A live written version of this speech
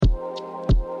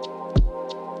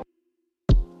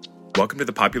Welcome to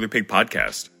the Popular Pig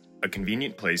Podcast, a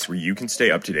convenient place where you can stay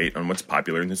up to date on what's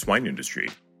popular in the swine industry.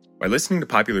 By listening to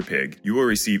Popular Pig, you will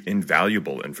receive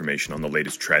invaluable information on the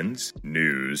latest trends,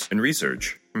 news, and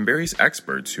research from various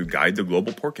experts who guide the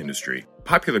global pork industry.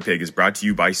 Popular Pig is brought to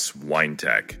you by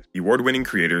SwineTech, the award-winning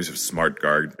creators of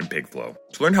SmartGuard and PigFlow.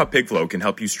 To learn how PigFlow can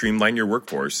help you streamline your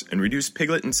workforce and reduce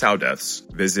piglet and sow deaths,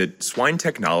 visit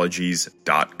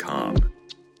swinetechnologies.com.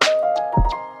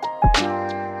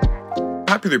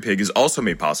 Popular Pig is also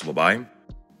made possible by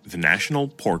the National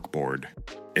Pork Board,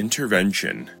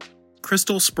 Intervention,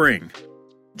 Crystal Spring,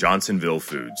 Johnsonville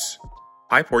Foods,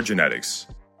 Hypor Genetics,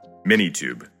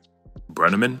 Minitube,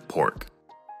 Brenneman Pork,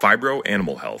 Fibro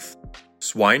Animal Health,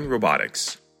 Swine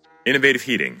Robotics, Innovative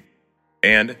Heating,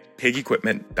 and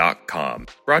PigEquipment.com.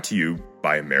 Brought to you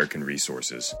by American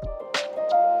Resources.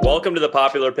 Welcome to the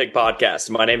Popular Pig Podcast.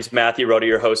 My name is Matthew Rohde,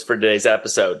 your host for today's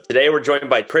episode. Today we're joined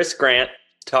by Chris Grant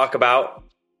to talk about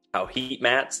how heat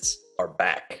mats are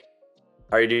back.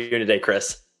 How are you doing today,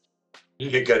 Chris?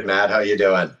 You're good, Matt. How you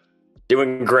doing?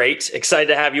 Doing great. Excited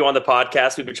to have you on the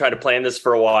podcast. We've been trying to plan this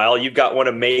for a while. You've got one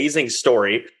amazing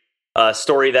story, a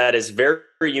story that is very,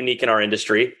 very unique in our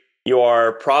industry. You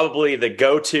are probably the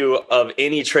go-to of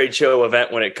any trade show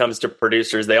event when it comes to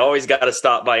producers. They always got to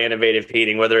stop by Innovative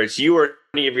Heating, whether it's you or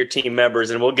any of your team members,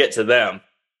 and we'll get to them.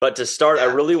 But to start, I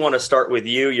really want to start with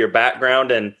you, your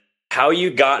background, and how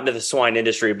you got into the swine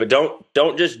industry. But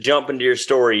don't just jump into your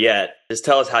story yet. Just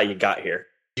tell us how you got here.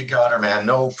 You got her, man.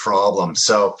 No problem.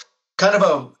 So kind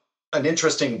of an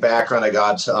interesting background I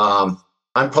got. I'm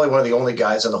probably one of the only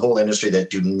guys in the whole industry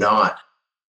that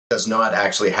does not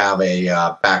actually have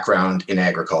a background in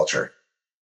agriculture.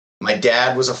 My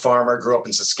dad was a farmer, grew up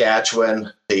in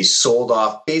Saskatchewan. They sold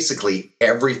off basically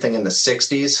everything in the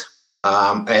 60s,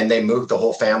 and they moved the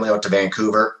whole family out to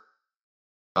Vancouver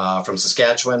from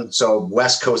Saskatchewan. So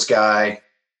West Coast guy,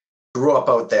 grew up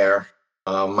out there.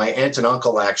 My aunt and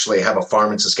uncle actually have a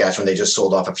farm in Saskatchewan. They just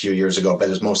sold off a few years ago, but it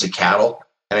was mostly cattle.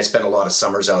 And I spent a lot of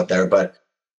summers out there. But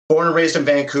born and raised in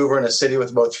Vancouver, in a city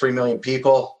with about 3 million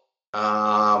people.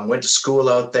 Went to school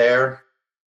out there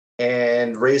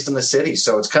and raised in the city.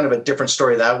 So it's kind of a different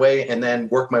story that way. And then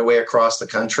worked my way across the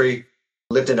country.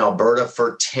 Lived in Alberta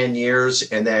for 10 years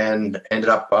and then ended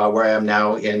up where I am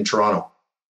now in Toronto.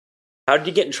 How did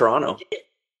you get in Toronto?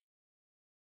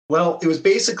 Well, it was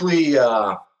basically...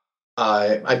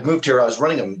 I moved here. I was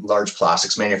running a large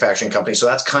plastics manufacturing company. So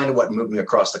that's kind of what moved me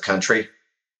across the country.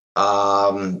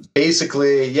 So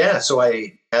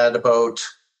I had about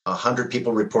 100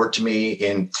 people report to me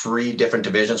in 3 different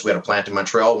divisions. We had a plant in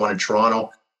Montreal, one in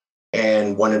Toronto,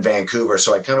 and one in Vancouver.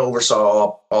 So I kind of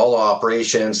oversaw all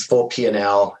operations, full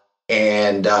P&L,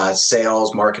 and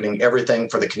sales, marketing, everything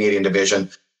for the Canadian division.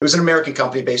 It was an American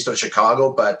company based out of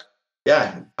Chicago, but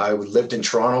yeah, I lived in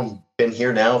Toronto, been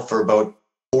here now for about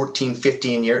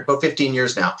 15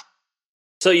 years now.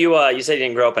 So you said you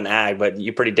didn't grow up in ag, but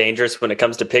you're pretty dangerous when it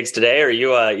comes to pigs today, or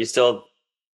you still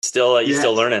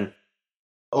learning?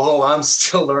 Oh, I'm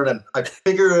still learning. I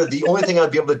figure the only thing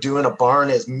I'd be able to do in a barn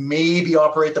is maybe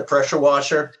operate the pressure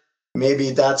washer.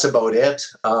 Maybe that's about it.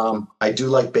 I do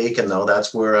like bacon though.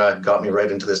 That's where got me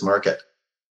right into this market.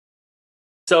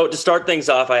 So to start things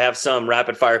off, I have some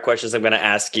rapid fire questions I'm going to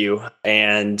ask you,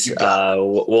 and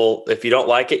we'll if you don't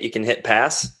like it, you can hit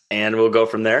pass, and we'll go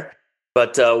from there.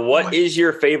 But what is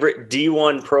your favorite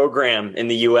D1 program in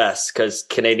the U.S.? Because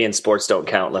Canadian sports don't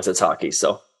count unless it's hockey.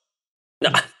 So,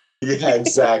 no. Yeah,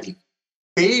 exactly.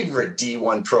 Favorite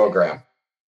D1 program.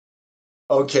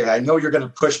 Okay, I know you're going to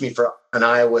push me for an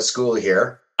Iowa school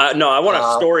here. No, I want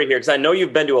a story here because I know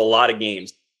you've been to a lot of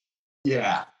games.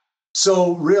 Yeah.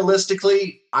 So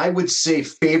realistically, I would say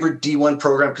favorite D1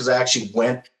 program, because I actually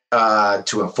went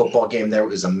to a football game there. It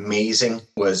was amazing,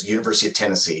 was University of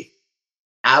Tennessee.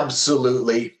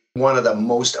 Absolutely one of the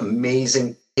most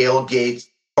amazing tailgate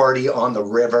party on the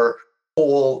river.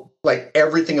 Like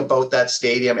everything about that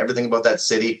stadium, everything about that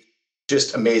city,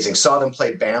 just amazing. Saw them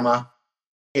play Bama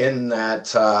in that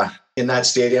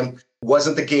stadium.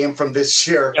 Wasn't the game from this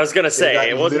year. I was going to say,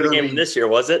 it wasn't the game from this year,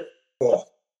 was it? Oh,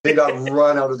 they got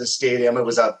run out of the stadium. It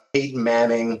was a Peyton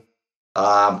Manning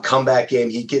comeback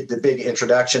game. He get the big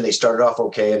introduction. They started off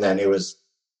okay, and then it was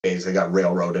basically got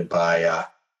railroaded by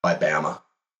Bama.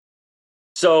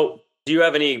 So, do you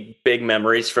have any big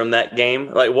memories from that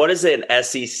game? Like, what is an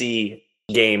SEC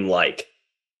game like?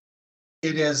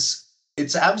 It's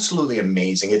absolutely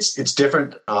amazing. It's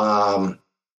different. I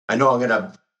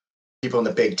know people in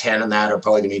the Big Ten and that are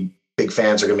probably going to be big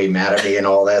fans are going to be mad at me and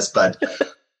all this, but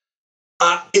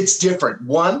it's different.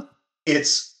 One,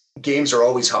 games are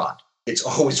always hot. It's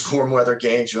always warm weather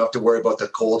games. You don't have to worry about the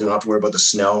cold. You don't have to worry about the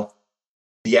snow.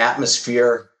 The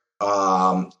atmosphere,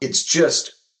 It's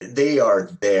just, they are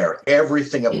there.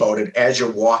 Everything about it as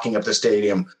you're walking up the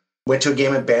stadium. Went to a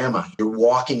game at Bama. You're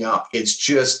walking up. It's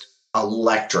just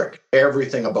electric.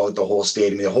 Everything about the whole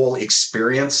stadium, the whole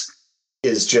experience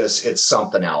is just, it's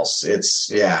something else.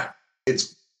 It's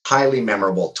highly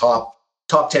memorable. Top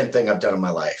 10 thing I've done in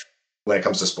my life when it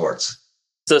comes to sports.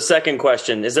 So second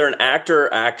question, is there an actor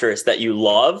or actress that you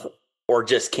love or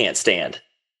just can't stand?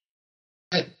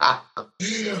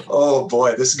 Oh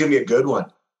boy, this is going to be a good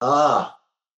one.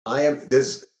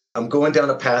 I'm going down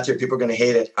a path here. People are going to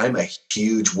hate it. I'm a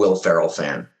huge Will Ferrell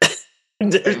fan.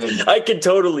 I can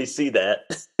totally see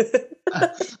that.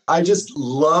 I just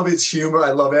love his humor.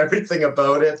 I love everything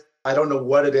about it. I don't know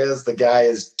what it is. The guy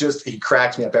is just, he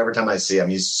cracks me up every time I see him.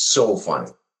 He's so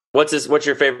funny. What's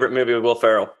your favorite movie with Will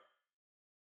Ferrell?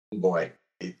 Boy,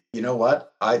 you know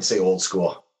what? I'd say Old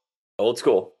School. Old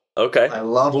School. Okay. I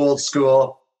love Old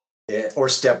School or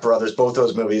Step Brothers. Both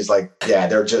those movies,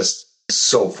 they're just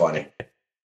so funny.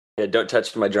 Yeah, don't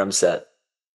touch my drum set.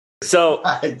 So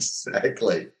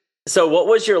exactly. So what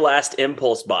was your last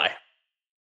impulse buy?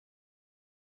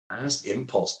 Last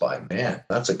impulse buy, man,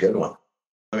 that's a good one.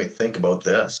 Let me think about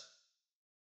this.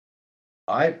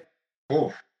 I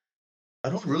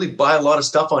don't really buy a lot of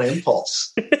stuff on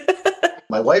impulse.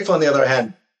 My wife, on the other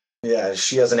hand, yeah,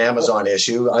 she has an Amazon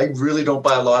issue. I really don't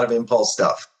buy a lot of impulse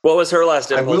stuff. What was her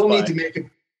last impulse buy?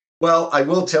 I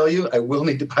will tell you, I will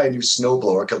need to buy a new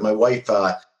snowblower because my wife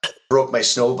broke my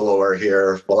snowblower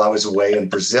here while I was away in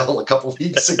Brazil a couple of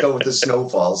weeks ago with the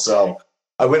snowfall. So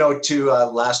I went out to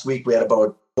last week. We had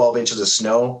about 12 inches of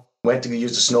snow. Went to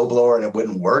use the snowblower and it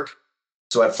wouldn't work.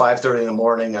 So at 5:30 in the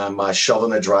morning, I'm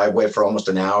shoveling the driveway for almost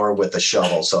an hour with a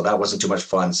shovel. So that wasn't too much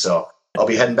fun. So I'll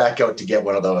be heading back out to get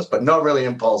one of those, but not really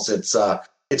impulse. It's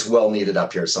well needed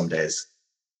up here some days.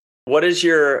 What is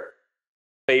your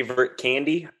favorite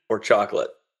candy or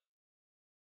chocolate?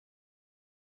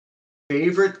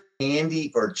 Favorite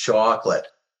candy or chocolate?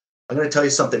 I'm going to tell you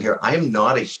something here. I am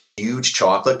not a huge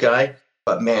chocolate guy,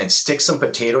 but man, stick some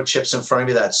potato chips in front of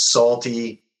me. That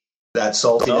saltiness,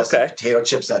 okay. Potato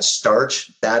chips, that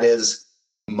starch, that is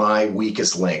my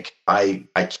weakest link. I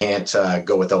can't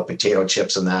go without potato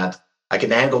chips and that. I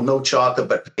can handle no chocolate,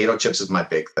 but potato chips is my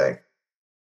big thing.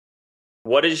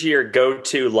 What is your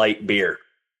go-to light beer?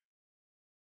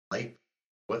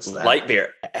 What's that? Light beer.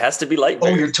 It has to be light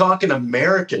beer. Oh, you're talking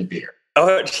American beer.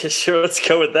 Oh, sure. Let's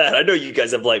go with that. I know you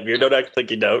guys have light beer. Don't act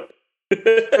like you don't.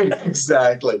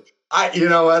 Exactly. You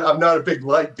know what? I'm not a big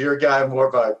light beer guy. I'm more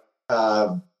of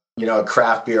a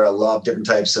craft beer. I love different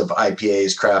types of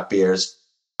IPAs, craft beers,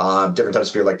 different types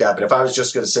of beer like that. But if I was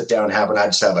just going to sit down and have it, I'd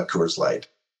just have a Coors Light.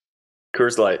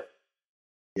 Coors Light.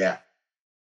 Yeah.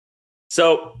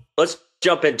 So let's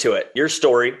jump into it. Your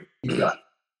story. Yeah.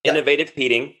 Innovative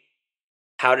Heating.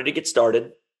 How did it get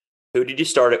started? Who did you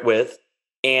start it with?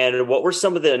 And what were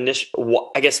some of the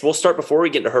initial, I guess we'll start before we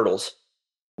get into hurdles.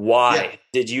 Why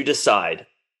did you decide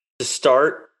to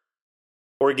start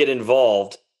or get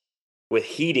involved with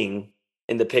heating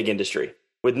in the pig industry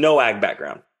with no ag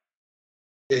background?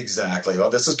 Exactly. Well,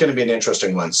 this is going to be an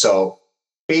interesting one. So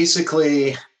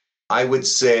basically, I would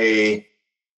say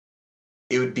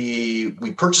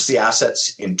we purchased the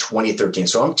assets in 2013.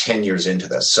 So I'm 10 years into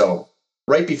this. So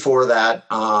right before that,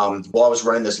 while I was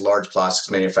running this large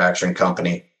plastics manufacturing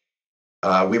company,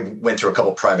 we went through a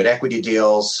couple private equity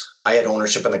deals. I had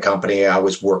ownership in the company. I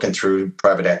was working through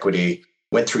private equity,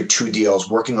 went through 2 deals,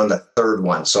 working on the third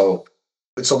one. So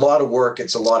it's a lot of work.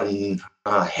 It's a lot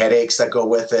of headaches that go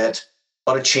with it,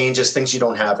 a lot of changes, things you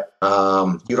don't have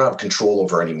control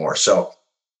over anymore. So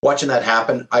watching that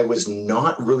happen, I was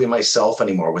not really myself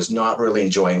anymore, was not really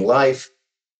enjoying life.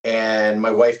 And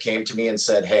my wife came to me and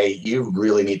said, hey, you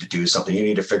really need to do something. You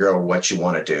need to figure out what you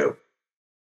want to do.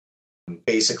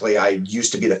 Basically, I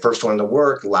used to be the first one to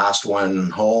work, last one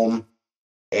home,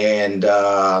 and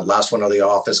last one out of the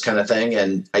office kind of thing.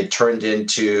 And I turned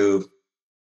into,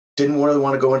 didn't really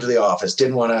want to go into the office,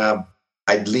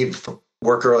 I'd leave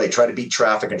work early, try to beat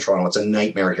traffic in Toronto. It's a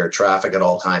nightmare here, traffic at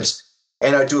all times.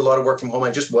 And I do a lot of work from home.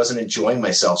 I just wasn't enjoying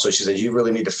myself. So she said, you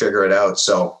really need to figure it out.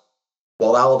 So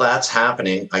while all that's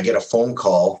happening, I get a phone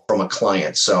call from a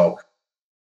client. So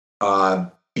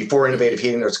before Innovative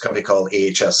Heating, there was a company called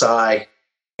AHSI,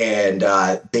 and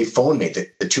they phoned me.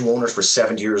 The 2 owners were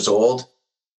 70 years old.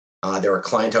 They were a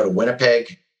client out of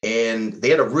Winnipeg, and they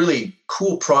had a really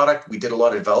cool product. We did a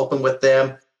lot of development with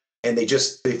them, and they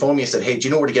phoned me and said, hey, do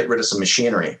you know where to get rid of some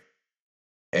machinery?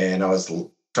 And I was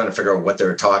trying to figure out what they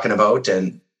were talking about,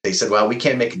 and they said, well, we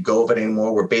can't make a go of it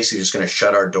anymore. We're basically just going to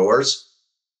shut our doors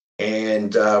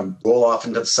and roll off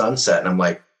into the sunset. And I'm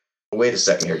like, wait a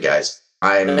second here, guys.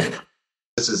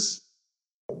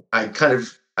 I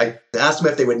asked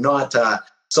them if they would not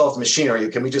sell the machinery.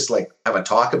 Can we just like have a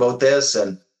talk about this?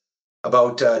 And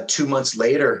about 2 months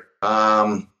later,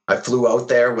 I flew out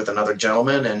there with another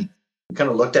gentleman and we kind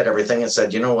of looked at everything and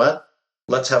said, you know what,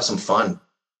 let's have some fun.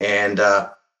 And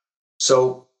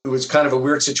so it was kind of a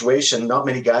weird situation. Not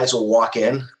many guys will walk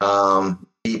in,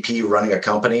 VP running a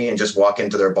company, and just walk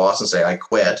into their boss and say, I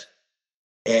quit,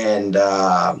 and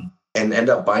end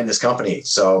up buying this company.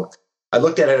 So I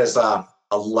looked at it as a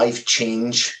life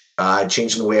change,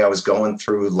 changing the way I was going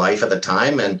through life at the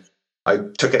time. And I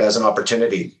took it as an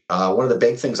opportunity. One of the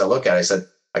big things I look at, I said,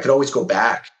 I could always go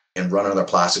back and run another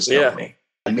plastics company.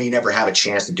 I may never have a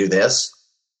chance to do this.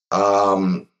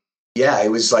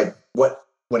 It was like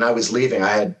when I was leaving, I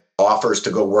had offers to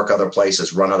go work other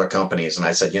places, run other companies. And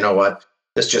I said, you know what,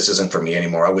 this just isn't for me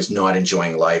anymore. I was not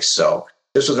enjoying life. So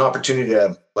this was an opportunity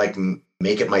to like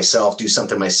make it myself, do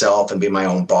something myself and be my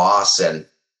own boss and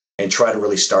try to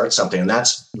really start something. And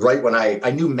that's right when I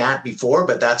knew Matt before,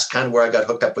 but that's kind of where I got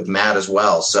hooked up with Matt as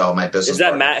well. So my business. Is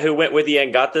that partner. Matt who went with you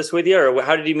and got this with you, or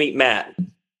how did you meet Matt?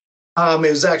 It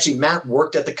was actually Matt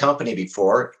worked at the company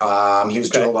before. He was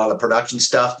doing a lot of the production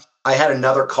stuff. I had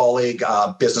another colleague,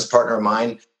 business partner of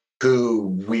mine, who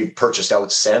we've purchased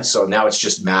out since. So now it's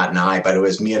just Matt and I, but it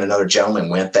was me and another gentleman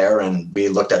went there and we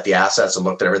looked at the assets and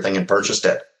looked at everything and purchased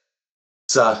it.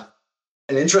 It's an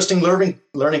interesting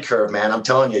learning curve, man. I'm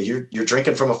telling you, you're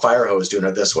drinking from a fire hose doing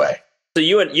it this way. So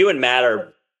you and Matt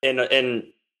are in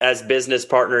as business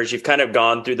partners. You've kind of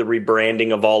gone through the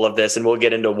rebranding of all of this, and we'll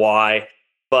get into why.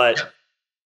 But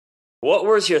what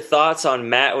was your thoughts on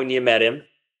Matt when you met him?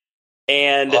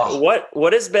 And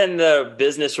what has been the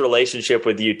business relationship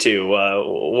with you two?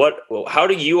 How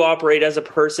do you operate as a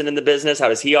person in the business? How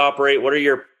does he operate? What are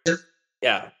your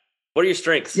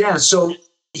strengths? Yeah, so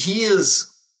he is,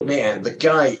 man, the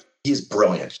guy, he's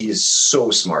brilliant. He is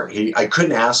so smart. I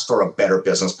couldn't ask for a better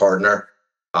business partner.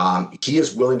 He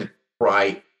is willing to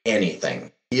try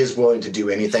anything. He is willing to do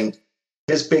anything.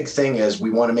 His big thing is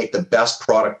we want to make the best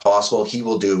product possible. He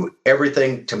will do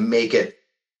everything to make it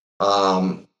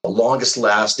the longest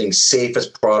lasting,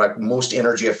 safest product, most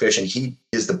energy efficient. He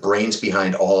is the brains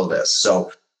behind all of this.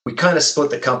 So we kind of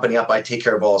split the company up. I take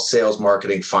care of all sales,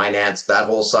 marketing, finance, that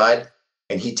whole side.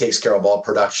 And he takes care of all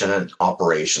production and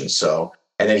operations. So,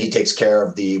 and then he takes care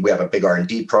of we have a big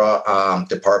R&D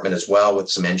department as well with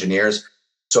some engineers.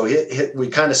 So we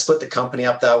kind of split the company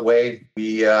up that way.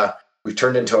 We've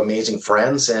turned into amazing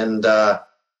friends and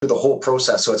through the whole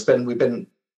process. So we've been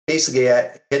basically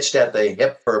hitched at the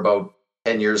hip for about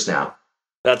 10 years now.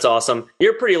 That's awesome.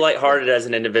 You're pretty lighthearted as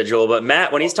an individual, but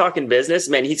Matt, when he's talking business,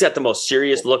 man, he's got the most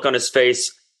serious look on his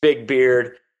face, big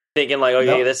beard, thinking like,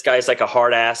 okay, this guy's like a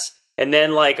hard ass. And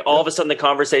then like all of a sudden the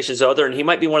conversation's over and he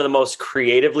might be one of the most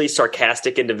creatively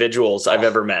sarcastic individuals I've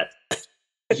ever met.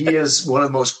 He is one of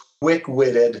the most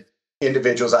quick-witted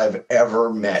individuals I've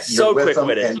ever met. So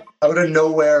quick-witted. And out of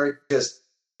nowhere, just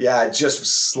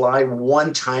sly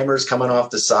one-timers coming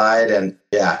off the side. And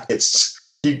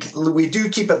we do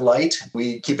keep it light.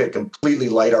 We keep it completely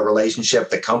light, our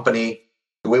relationship, the company,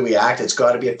 the way we act. It's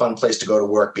got to be a fun place to go to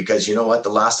work because you know what? The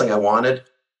last thing I wanted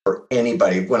for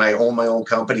anybody when I own my own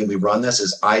company and we run this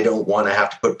is I don't want to have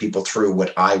to put people through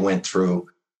what I went through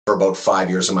for about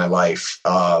 5 years of my life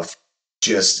of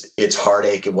just it's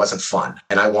heartache. It wasn't fun.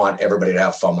 And I want everybody to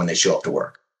have fun when they show up to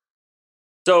work.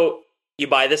 So you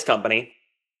buy this company.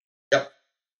 Yep.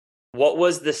 What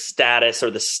was the status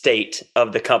or the state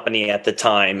of the company at the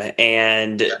time?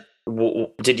 And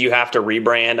did you have to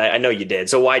rebrand? I know you did.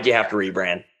 So why'd you have to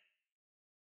rebrand?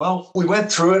 Well, we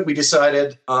went through it. We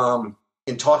decided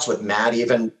in talks with Matt,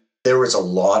 even there was a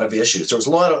lot of issues. There was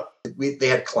a lot of, they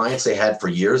had clients they had for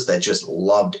years that just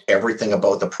loved everything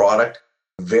about the product.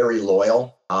 Very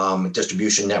loyal,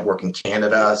 distribution network in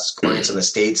Canada, clients in the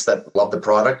States that loved the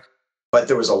product. But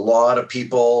there was a lot of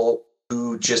people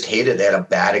who just hated, they had a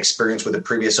bad experience with the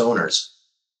previous owners.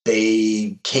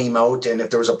 They came out and if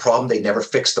there was a problem, they never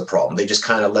fixed the problem. They just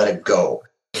kind of let it go.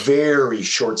 Very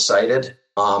short-sighted in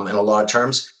a lot of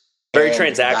terms. Very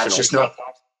transactional. That's just not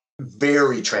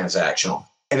very transactional.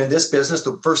 And in this business,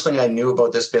 the first thing I knew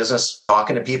about this business,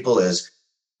 talking to people is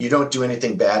you don't do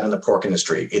anything bad in the pork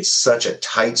industry. It's such a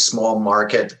tight, small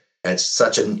market. It's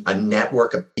such a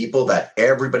network of people that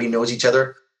everybody knows each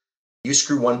other. You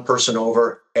screw one person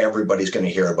over, everybody's going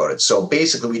to hear about it. So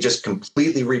basically, we just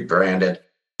completely rebranded,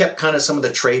 kept kind of some of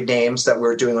the trade names that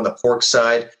we're doing on the pork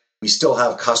side. We still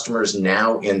have customers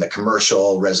now in the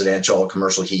commercial, residential,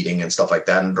 commercial heating and stuff like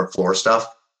that, underfloor stuff.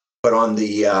 But on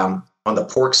the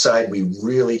pork side, we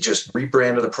really just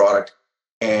rebranded the product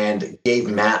and gave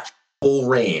Matt full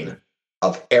reign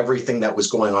of everything that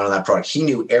was going on in that product. He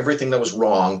knew everything that was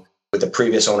wrong with the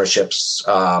previous ownership's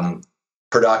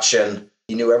production.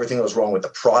 He knew everything that was wrong with the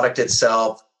product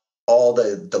itself, all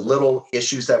the little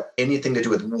issues that anything to do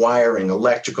with wiring,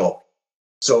 electrical.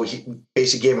 So he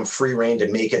basically gave him free rein to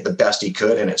make it the best he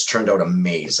could, and it's turned out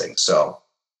amazing. So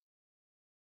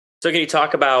can you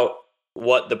talk about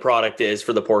what the product is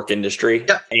for the pork industry?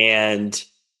 Yeah. And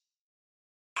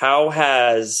how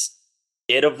has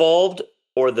it evolved,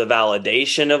 or the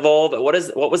validation evolved?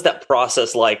 What was that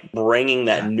process like, bringing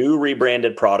that new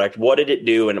rebranded product? What did it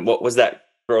do, and what was that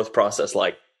growth process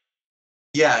like?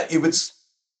 Yeah, it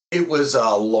was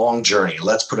a long journey.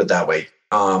 Let's put it that way.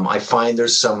 I find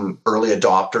there's some early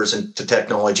adopters into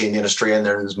technology in the industry, and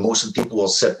there's most of the people will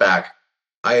sit back.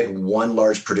 I had one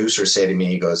large producer say to me,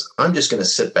 he goes, I'm just going to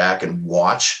sit back and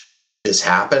watch this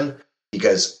happen,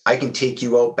 because I can take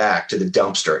you out back to the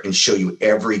dumpster and show you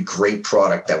every great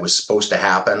product that was supposed to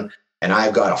happen. And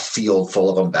I've got a field full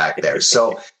of them back there.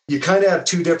 So you kind of have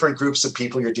two different groups of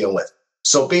people you're dealing with.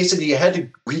 So basically you had to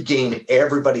regain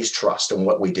everybody's trust in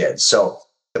what we did. So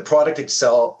the product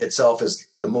itself is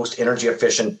the most energy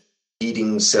efficient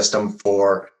feeding system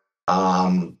for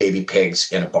baby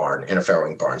pigs in a barn, in a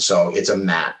farrowing barn. So it's a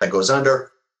mat that goes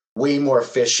under, way more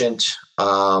efficient,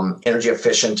 energy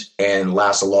efficient, and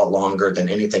lasts a lot longer than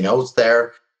anything else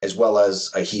there, as well as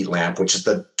a heat lamp, which is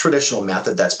the traditional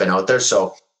method that's been out there.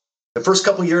 So the first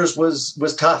couple of years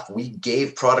was tough. We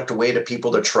gave product away to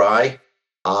people to try.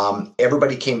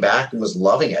 Everybody came back and was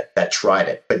loving it that tried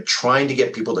it, but trying to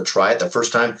get people to try it the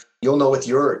first time, you'll know with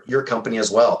your company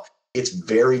as well, it's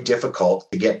very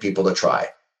difficult to get people to try.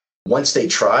 Once they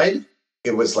tried,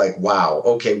 it was like, wow,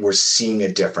 okay, we're seeing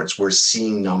a difference. We're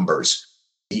seeing numbers.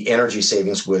 The energy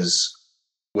savings was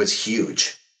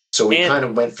huge. So we kind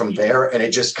of went from there, and it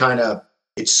just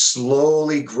it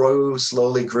slowly grew.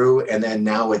 And then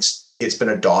now it's been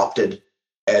adopted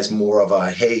as more of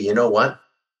a, hey, you know what?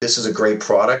 This is a great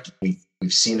product. We've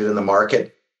seen it in the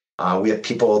market. We have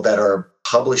people that are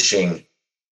publishing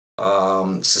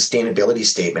sustainability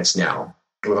statements now.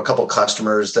 We have a couple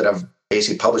customers that have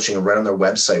basically publishing right on their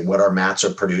website what our mats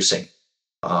are producing.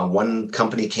 One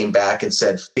company came back and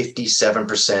said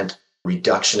 57%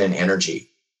 reduction in energy.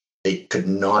 They could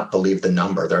not believe the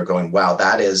number. They're going, wow,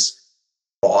 that is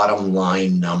bottom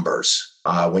line numbers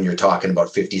when you're talking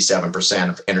about 57%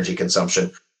 of energy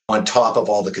consumption on top of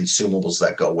all the consumables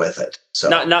that go with it. So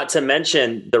not to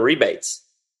mention the rebates.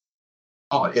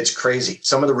 Oh, it's crazy.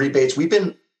 Some of the rebates, we've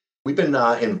been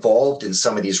involved in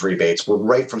some of these rebates. We're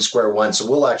right from square one. So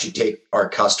we'll actually take our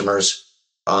customers'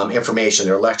 information,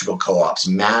 their electrical co-ops.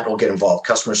 Matt will get involved.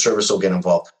 Customer service will get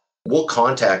involved. We'll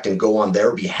contact and go on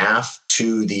their behalf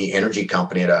to the energy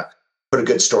company to put a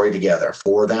good story together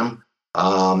for them.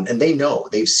 And they know,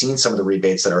 they've seen some of the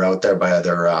rebates that are out there by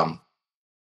other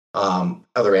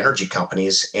energy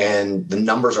companies, and the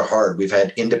numbers are hard. We've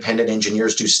had independent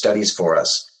engineers do studies for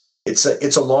us. It's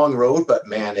a long road, but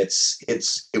man, it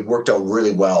worked out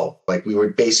really well. Like, we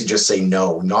would basically just say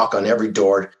no, knock on every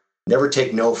door, never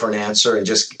take no for an answer,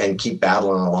 and keep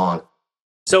battling along.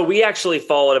 So we actually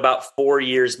followed about 4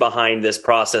 years behind this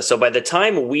process. So by the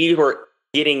time we were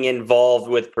getting involved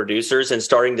with producers and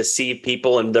starting to see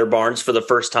people in their barns for the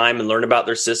first time and learn about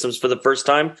their systems for the first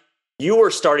time, you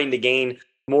were starting to gain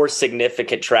more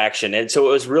significant traction. And so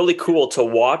it was really cool to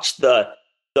watch the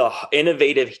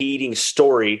innovative heating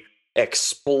story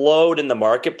explode in the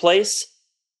marketplace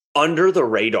under the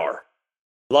radar.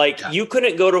 You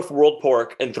couldn't go to World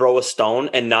Pork and throw a stone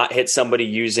and not hit somebody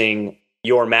using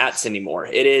your mats anymore.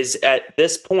 It is at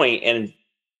this point, and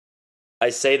I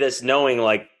say this knowing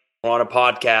we're on a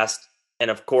podcast,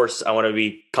 and of course I want to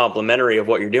be complimentary of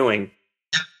what you're doing,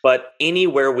 but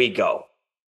anywhere we go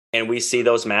and we see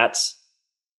those mats,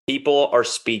 people are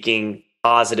speaking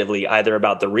positively either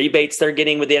about the rebates they're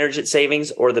getting with the energy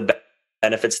savings, or the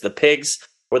benefits to the pigs,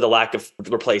 or the lack of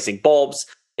replacing bulbs.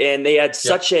 And they had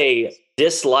such a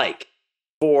dislike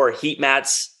for heat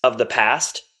mats of the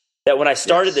past that when I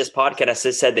started this podcast,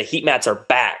 I said the heat mats are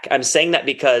back. I'm saying that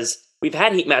because we've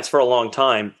had heat mats for a long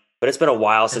time, but it's been a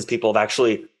while since people have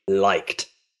actually liked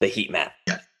the heat mat.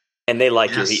 Yeah. And they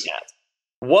like your heat mats.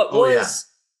 What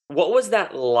was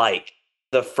that like?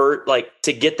 The first,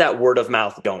 to get that word of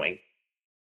mouth going?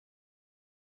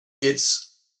 I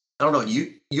don't know,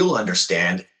 you'll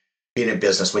understand being in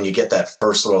business when you get that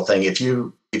first little thing. If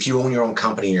you own your own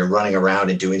company and you're running around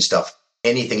and doing stuff,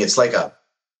 anything, it's like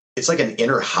an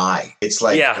inner high. It's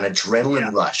like an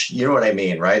adrenaline rush. You know what I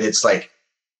mean, right? It's like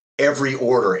every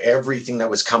order, everything that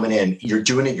was coming in, you're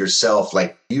doing it yourself.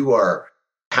 Like, you are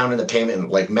pounding the pavement.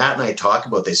 Like, Matt and I talk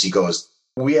about this. He goes,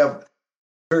 we have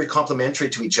very complimentary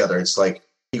to each other. It's like,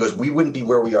 He goes, we wouldn't be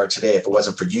where we are today if it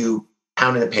wasn't for you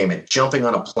pounding the pavement, jumping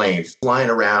on a plane, flying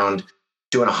around,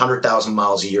 doing 100,000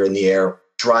 miles a year in the air,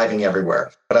 driving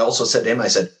everywhere. But I also said to him, I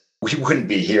said, we wouldn't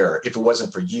be here if it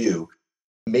wasn't for you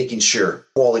making sure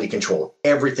quality control,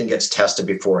 everything gets tested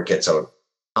before it gets out.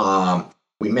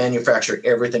 We manufacture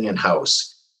everything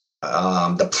in-house.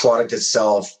 The product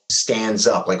itself stands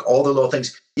up, like all the little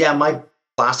things. Yeah, my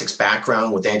plastics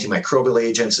background with antimicrobial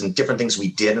agents and different things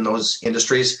we did in those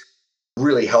industries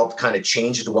really helped kind of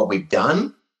change it to what we've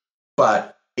done.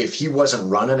 But if he wasn't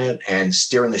running it and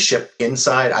steering the ship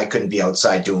inside, I couldn't be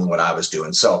outside doing what I was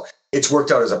doing. So it's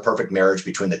worked out as a perfect marriage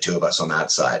between the two of us on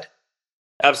that side.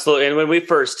 Absolutely. And when we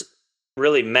first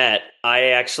really met, I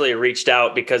actually reached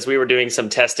out because we were doing some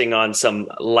testing on some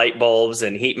light bulbs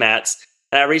and heat mats.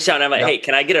 And I reached out and I'm like, hey,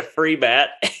 can I get a free mat?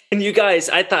 And you guys,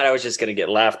 I thought I was just going to get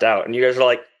laughed out. And you guys were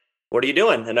like, what are you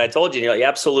doing? And I told you, and you're like,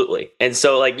 absolutely. And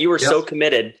so like you were so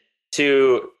committed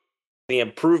to the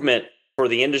improvement for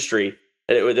the industry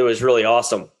that it was really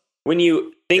awesome. When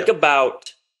you think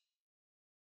about,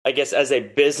 I guess, as a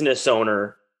business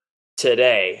owner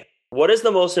today, what is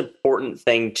the most important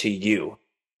thing to you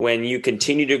when you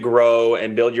continue to grow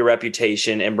and build your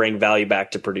reputation and bring value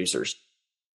back to producers?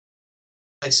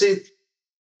 I'd say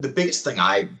the biggest thing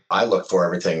I look for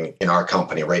everything in our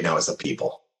company right now is the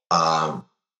people. I'm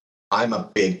a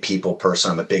big people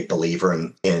person. I'm a big believer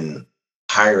in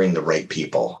hiring the right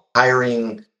people,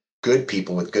 hiring good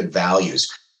people with good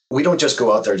values. We don't just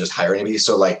go out there and just hire anybody.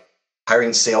 So like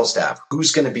hiring sales staff,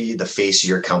 who's going to be the face of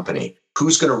your company?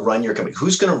 Who's going to run your company?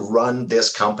 Who's going to run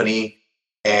this company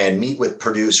and meet with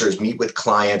producers, meet with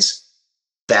clients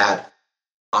that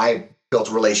I built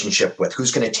a relationship with?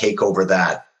 Who's going to take over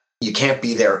that? You can't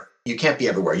be there. You can't be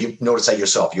everywhere. You notice that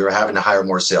yourself. You're having to hire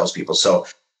more salespeople. So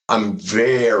I'm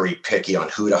very picky on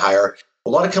who to hire. A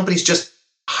lot of companies just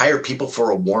hire people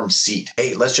for a warm seat.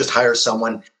 Hey, let's just hire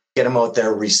someone, get them out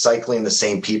there recycling the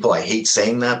same people. I hate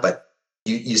saying that, but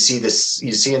you see this,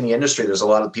 you see in the industry, there's a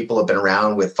lot of people who have been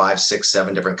around with 5, 6,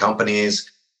 7 different companies.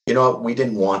 You know what? We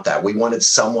didn't want that. We wanted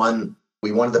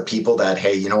the people that,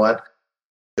 hey, you know what?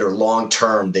 They're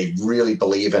long-term. They really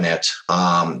believe in it,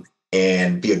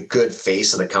 and be a good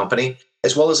face of the company,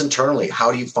 as well as internally.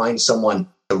 How do you find someone,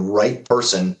 the right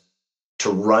person to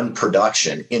run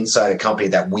production inside a company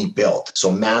that we built?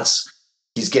 So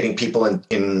he's getting people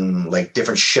in like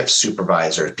different shift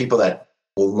supervisors, people that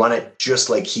will run it just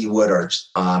like he would, or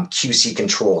QC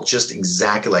control, just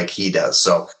exactly like he does.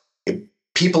 So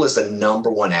people is the number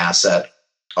one asset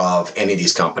of any of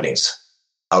these companies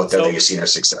out there that you've seen are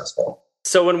successful.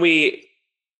 So when we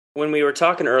were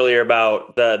talking earlier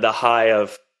about the high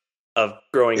of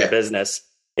growing a business,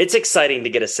 it's exciting to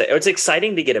get it's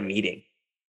exciting to get a meeting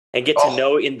and get to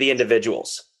know the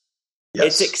individuals. Yes.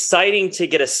 It's exciting to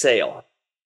get a sale.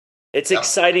 It's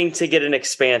exciting to get an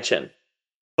expansion.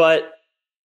 But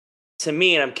to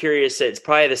me, and I'm curious, it's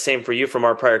probably the same for you from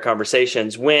our prior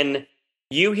conversations, when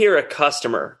you hear a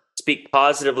customer speak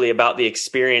positively about the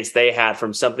experience they had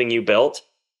from something you built,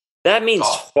 that means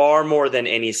far more than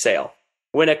any sale.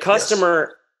 When a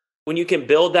customer, when you can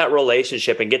build that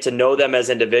relationship and get to know them as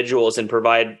individuals and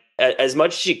provide as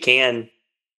much as you can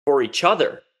for each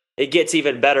other, it gets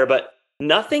even better. But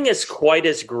nothing is quite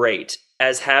as great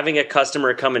as having a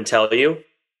customer come and tell you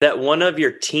that one of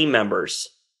your team members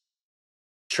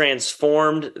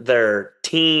transformed their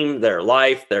team, their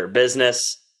life, their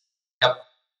business. Yep.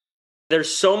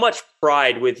 There's so much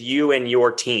pride with you and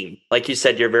your team. Like you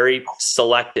said, you're very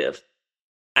selective.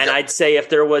 And I'd say if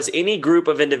there was any group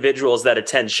of individuals that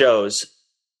attend shows,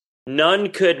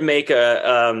 none could make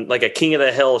a like a King of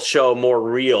the Hill show more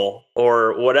real,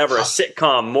 or whatever, a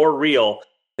sitcom more real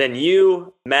than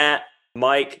you, Matt,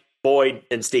 Mike, Boyd,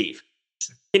 and Steve.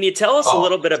 Can you tell us a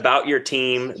little bit about your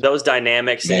team, those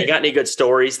dynamics, and you got any good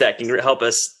stories that can help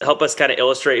us kind of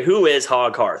illustrate who is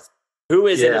Hog Hearth? Who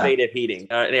is Innovative Heating?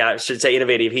 I should say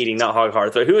Innovative Heating, not Hog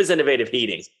Hearth, but who is Innovative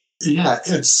Heating? Yeah,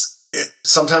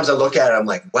 sometimes I look at it, I'm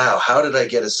like, wow, how did I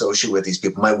get associated with these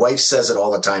people? My wife says it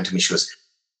all the time to me. She goes,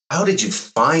 how did you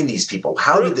find these people?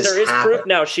 How did this happen? There is proof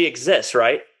now she exists,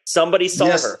 right? Somebody saw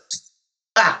her.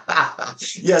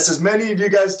 Yes, as many of you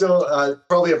guys still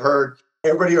probably have heard,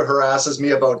 everybody harasses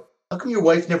me about, how come your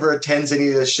wife never attends any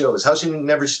of the shows? How she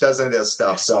does any of this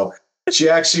stuff? So she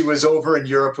actually was over in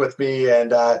Europe with me,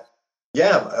 and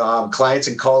clients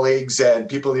and colleagues and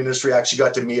people in the industry actually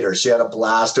got to meet her. She had a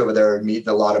blast over there meeting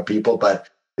a lot of people, but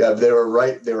they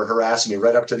were harassing me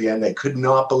right up to the end. They could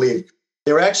not believe.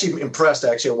 They were actually impressed.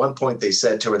 Actually, at one point they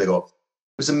said to her, they go, it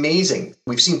was amazing.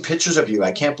 We've seen pictures of you.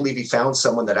 I can't believe he found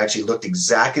someone that actually looked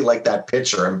exactly like that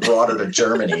picture and brought her to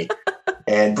Germany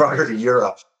and brought her to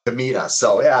Europe. to meet us.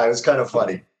 So yeah, it was kind of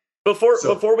funny.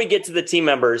 Before we get to the team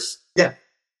members, yeah,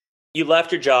 you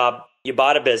left your job, you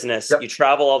bought a business, yep. You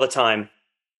travel all the time.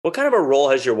 What kind of a role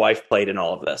has your wife played in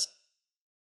all of this?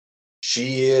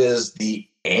 She is the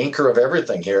anchor of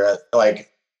everything here.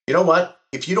 Like, you know what?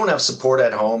 If you don't have support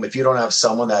at home, if you don't have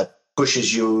someone that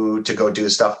pushes you to go do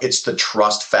stuff, it's the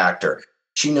trust factor.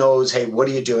 She knows, hey, what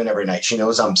are you doing every night? She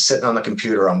knows I'm sitting on the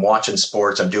computer, I'm watching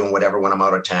sports, I'm doing whatever when I'm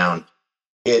out of town.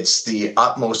 It's the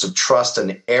utmost of trust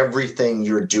in everything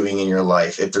you're doing in your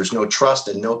life. If there's no trust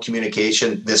and no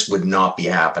communication, this would not be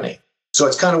happening. So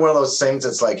it's kind of one of those things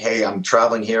that's like, hey, I'm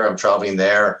traveling here, I'm traveling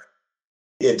there.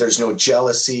 There's no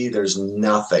jealousy, there's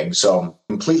nothing. So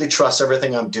completely trust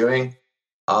everything I'm doing.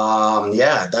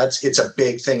 It's a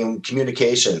big thing in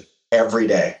communication every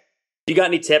day. You got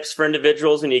any tips for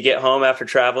individuals when you get home after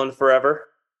traveling forever?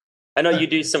 I know you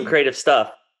do some creative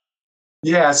stuff.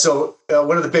 Yeah, so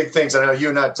one of the big things, I know you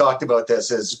and I have talked about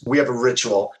this, is we have a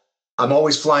ritual. I'm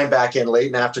always flying back in late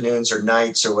in afternoons or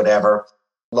nights or whatever.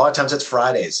 A lot of times it's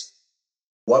Fridays.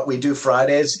 What we do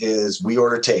Fridays is we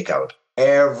order takeout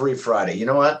every Friday. You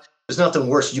know what? There's nothing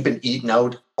worse. You've been eating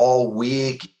out all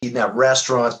week, eating at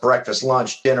restaurants, breakfast,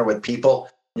 lunch, dinner with people.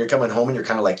 And you're coming home and you're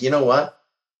kind of like, you know what?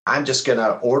 I'm just going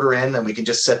to order in and we can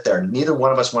just sit there. Neither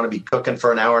one of us want to be cooking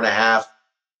for an hour and a half,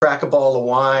 crack a bottle of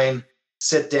wine,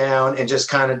 sit down and just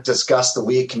kind of discuss the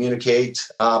week, communicate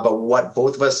about what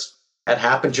both of us had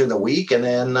happened during the week, and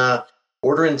then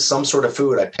order in some sort of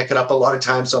food. I pick it up a lot of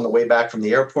times on the way back from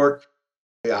the airport.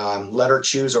 Let her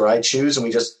choose or I choose, and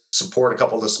we just support a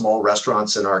couple of the small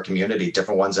restaurants in our community,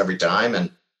 different ones every time.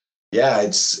 And yeah,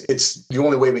 it's the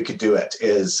only way we could do it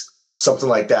is something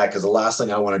like that, because the last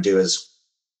thing I want to do is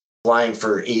flying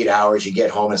for 8 hours. You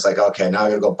get home, it's like, okay, now I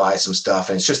got to go buy some stuff,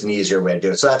 and it's just an easier way to do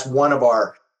it. So that's one of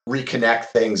our reconnect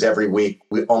things every week.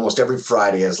 Almost every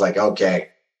Friday is like, okay,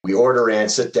 we order in,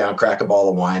 sit down, crack a bottle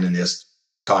of wine, and just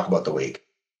talk about the week.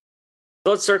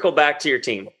 So let's circle back to your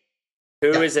team.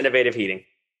 Who is Innovative Heating?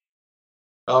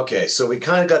 Okay, so we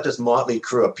kind of got this motley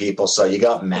crew of people. So you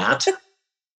got Matt.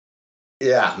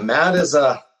 Yeah, Matt is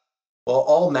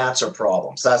all Matts are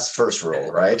problems. That's the first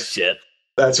rule, right? Shit.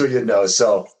 That's what you know.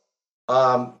 So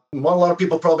a lot of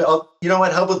people probably, you know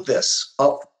what, how about this?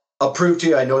 I'll prove to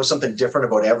you I know something different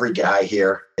about every guy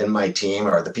here in my team,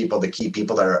 or the key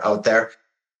people that are out there.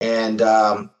 And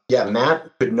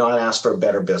Matt could not ask for a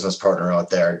better business partner out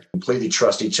there. Completely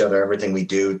trust each other, everything we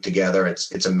do together.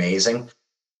 It's amazing.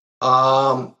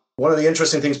 One of the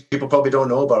interesting things people probably don't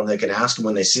know about him, they can ask him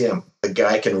when they see him. The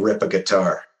guy can rip a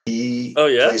guitar. He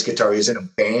plays guitar. He's in a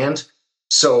band.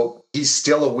 So he's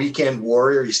still a weekend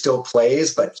warrior. He still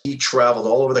plays, but he traveled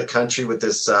all over the country with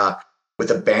this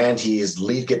with a band. He's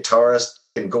lead guitarist.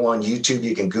 You can go on YouTube.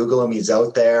 You can Google him. He's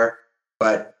out there,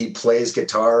 but he plays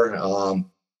guitar.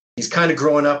 He's kind of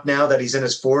growing up now that he's in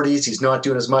his 40s. He's not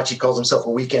doing as much. He calls himself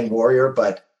a weekend warrior,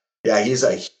 but yeah, he's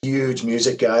a huge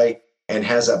music guy and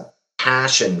has a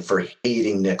passion for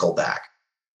hating Nickelback.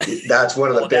 That's one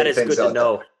of the big things out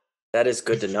there. That is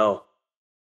good to know.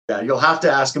 Yeah, you'll have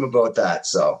to ask him about that.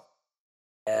 So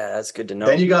yeah, that's good to know.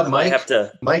 Then you got Mike.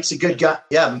 Mike's a good guy.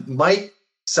 Yeah, Mike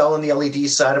selling the LED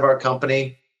side of our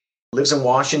company. Lives in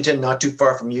Washington, not too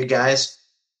far from you guys.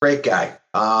 Great guy.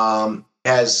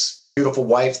 Has beautiful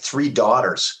wife, 3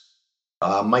 daughters.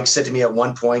 Mike said to me at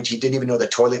one point, he didn't even know the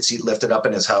toilet seat lifted up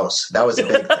in his house. That was a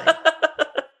big thing.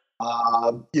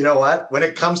 You know what? When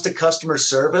it comes to customer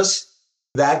service,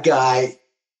 that guy,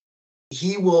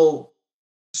 he will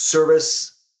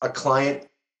service a client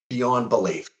beyond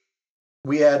belief.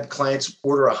 We had clients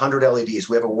order 100 LEDs.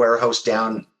 We have a warehouse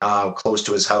down close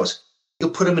to his house.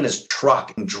 He'll put them in his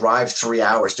truck and drive 3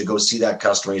 hours to go see that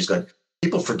customer. He's going,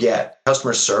 people forget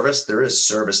customer service. There is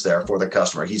service there for the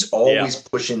customer. He's always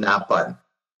pushing that button.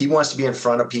 He wants to be in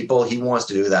front of people. He wants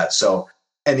to do that. So,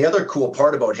 and the other cool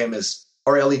part about him is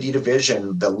our LED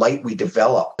division, the light we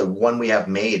developed, the one we have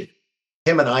made,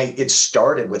 it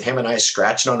started with him and I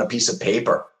scratching on a piece of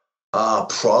paper,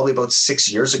 probably about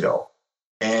 6 years ago.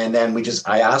 And then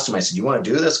I asked him, I said, you want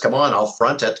to do this? Come on, I'll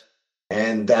front it.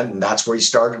 And then that's where he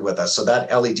started with us. So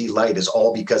that LED light is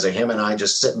all because of him and I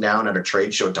just sitting down at a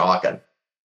trade show talking.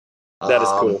 That is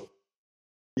cool.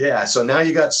 Yeah. So now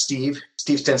you got Steve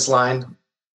Stinsline.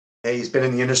 Hey, he's been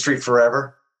in the industry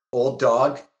forever. Old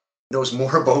dog. Knows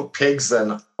more about pigs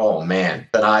than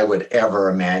I would ever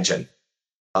imagine.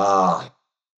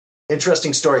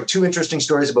 Interesting story. 2 interesting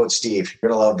stories about Steve. You're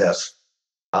going to love this.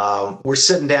 We're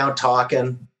sitting down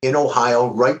talking in Ohio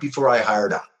right before I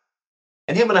hired him.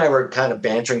 And him and I were kind of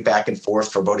bantering back and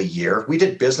forth for about a year. We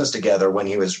did business together when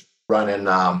he was running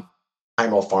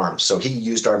Heimel Farms. So he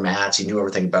used our mats. He knew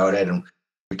everything about it. And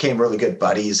became really good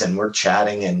buddies, and we're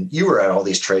chatting. And you were at all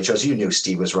these trade shows. You knew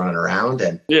Steve was running around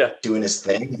and doing his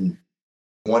thing and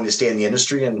wanted to stay in the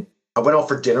industry. And I went out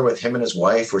for dinner with him and his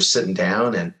wife. We're sitting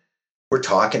down and we're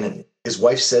talking. And his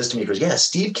wife says to me, he goes, yeah,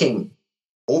 Steve came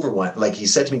over one. Like he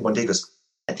said to me one day, he goes,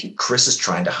 I think Chris is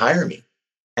trying to hire me.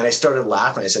 And I started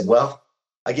laughing. I said, well,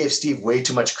 I gave Steve way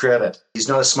too much credit. He's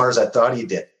not as smart as I thought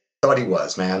he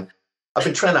was, man. I've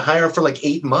been trying to hire him for like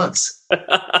 8 months.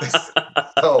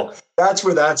 So that's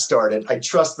where that started. I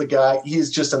trust the guy. He is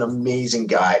just an amazing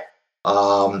guy.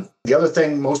 The other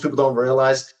thing most people don't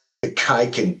realize, the guy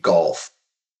can golf.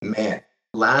 Man,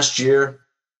 last year,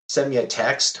 sent me a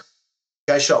text.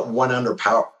 The guy shot 1 under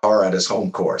par at his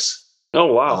home course.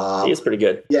 Oh, wow. He is pretty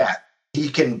good. Yeah, he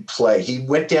can play. He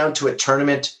went down to a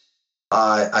tournament,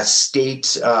 a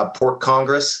state port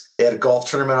congress. They had a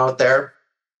golf tournament out there.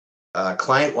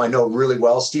 Client who I know really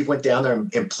well, Steve went down there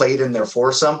and played in their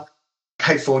foursome.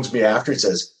 Guy phones me after and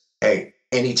says, hey,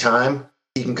 anytime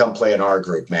he can come play in our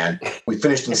group, man. We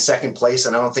finished in second place,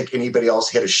 and I don't think anybody else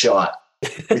hit a shot.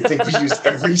 We think we used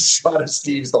every shot of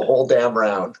Steve's the whole damn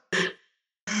round.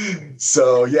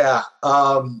 So, yeah.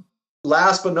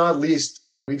 Last but not least,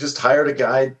 we just hired a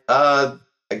guy, I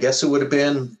guess it would have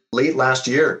been late last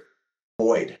year,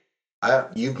 Boyd.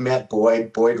 You've met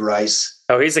Boyd Rice.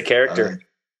 Oh, he's a character.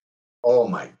 Oh,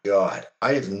 my God.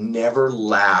 I have never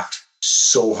laughed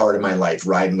so hard in my life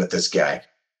riding with this guy.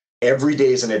 Every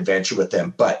day is an adventure with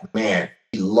him. But, man,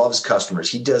 he loves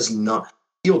customers. He does not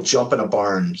 – he'll jump in a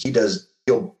barn.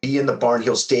 He'll be in the barn.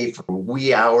 He'll stay for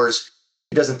wee hours.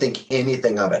 He doesn't think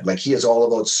anything of it. Like, he is all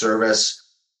about service,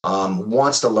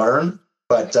 wants to learn.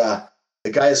 But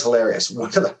the guy is hilarious.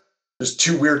 There's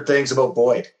 2 weird things about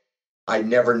Boyd I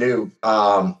never knew.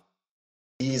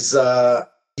 He's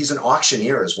an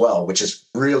auctioneer as well, which is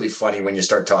really funny when you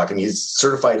start talking. He's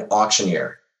certified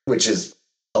auctioneer, which is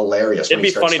hilarious. It'd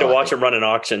be funny to watch him run an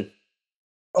auction.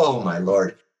 Oh, my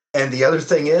Lord. And the other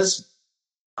thing is,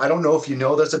 I don't know if you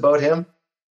know this about him.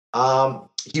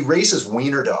 He races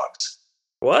wiener dogs.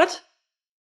 What?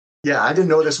 Yeah, I didn't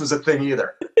know this was a thing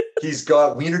either. He's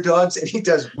got wiener dogs, and he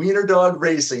does wiener dog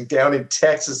racing down in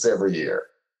Texas every year.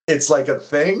 It's like a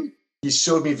thing. He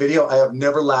showed me video. I have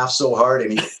never laughed so hard,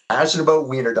 and he's passionate about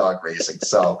wiener dog racing.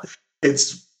 So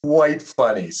it's quite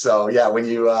funny. So yeah, when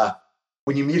you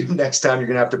meet him next time, you're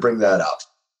gonna have to bring that up.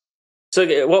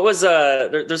 So what was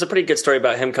there's a pretty good story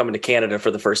about him coming to Canada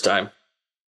for the first time.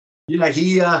 Yeah,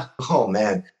 he oh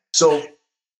man. So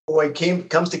Boyd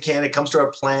comes to Canada, comes to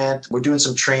our plant. We're doing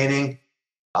some training.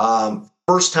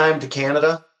 First time to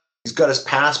Canada. He's got his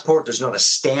passport. There's not a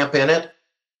stamp in it.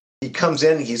 He comes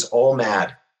in. He's all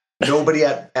mad. Nobody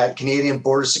at Canadian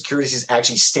Border Security has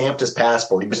actually stamped his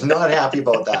passport. He was not happy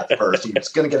about that first. He was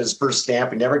going to get his first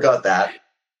stamp. He never got that.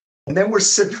 And then we're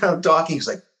sitting around talking. He's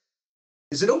like,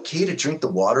 is it okay to drink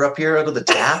the water up here out of the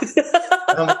tap?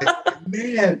 And I'm like,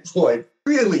 man, Boyd,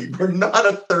 really? We're not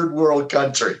a third world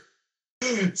country.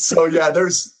 So, yeah,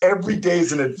 there's every day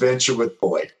is an adventure with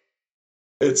Boyd.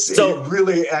 It's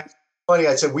really funny.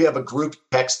 I said we have a group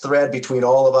text thread between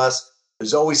all of us.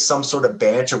 There's always some sort of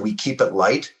banter. We keep it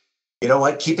light. You know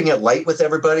what? Keeping it light with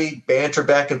everybody, banter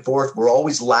back and forth. We're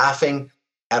always laughing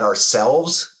at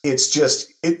ourselves.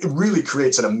 It really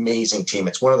creates an amazing team.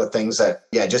 It's one of the things that,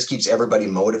 just keeps everybody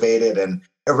motivated and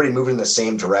everybody moving in the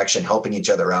same direction, helping each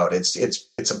other out. It's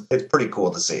pretty cool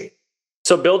to see.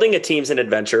 So building a team's an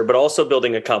adventure, but also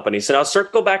building a company. So now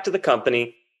circle back to the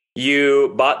company.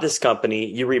 You bought this company,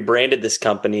 you rebranded this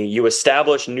company, you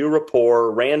established new rapport,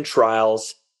 ran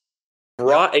trials,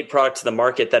 brought a product to the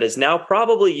market that is now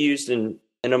probably used in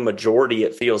a majority,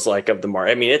 it feels like, of the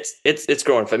market. I mean, it's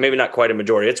growing, maybe not quite a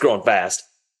majority, it's growing fast.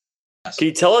 Can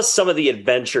you tell us some of the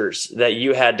adventures that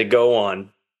you had to go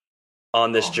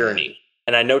on this journey? Man.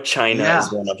 And I know China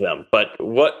is one of them, but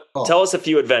tell us a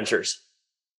few adventures.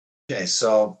 Okay,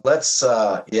 so let's,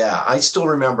 I still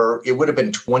remember it would have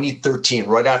been 2013,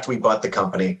 right after we bought the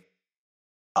company.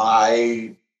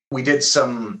 We did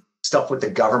some stuff with the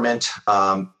government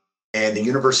and the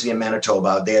University of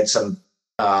Manitoba. They had some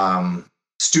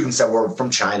students that were from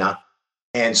China.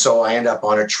 And so I ended up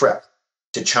on a trip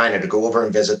to China to go over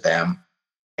and visit them.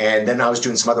 And then I was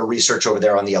doing some other research over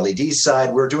there on the LED side.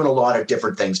 We were doing a lot of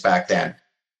different things back then.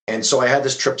 And so I had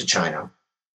this trip to China.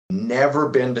 Never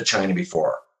been to China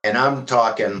before. And I'm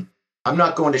talking, I'm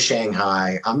not going to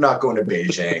Shanghai. I'm not going to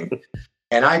Beijing.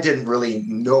 And I didn't really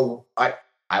know, I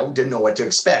didn't know what to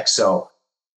expect. So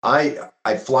I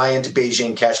fly into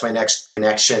Beijing, catch my next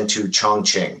connection to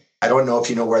Chongqing. I don't know if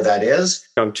you know where that is,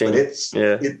 Chongqing.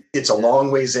 But it's a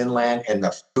long ways inland, and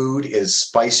the food is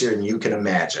spicier than you can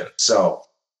imagine. So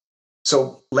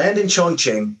land in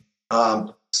Chongqing,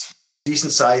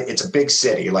 decent size. It's a big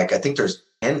city. Like I think there's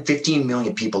 10, 15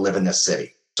 million people live in this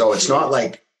city. So it's not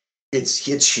like it's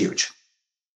huge.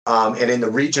 And in the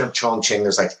region of Chongqing,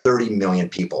 there's like 30 million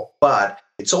people, but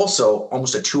it's also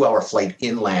almost a 2-hour flight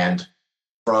inland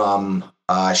from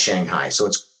Shanghai. So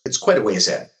it's quite a ways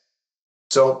in.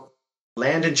 So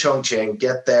land in Chongqing,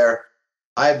 get there.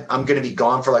 I'm going to be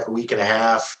gone for like a week and a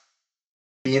half.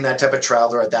 Being that type of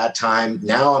traveler at that time,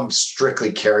 now I'm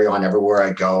strictly carry on everywhere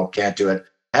I go. Can't do it.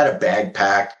 Had a bag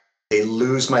packed. They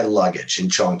lose my luggage in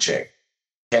Chongqing.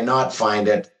 Cannot find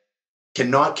it.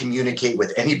 Cannot communicate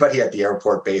with anybody at the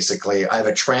airport, basically. I have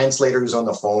a translator who's on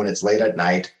the phone. It's late at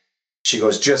night. She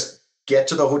goes, just get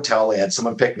to the hotel. I had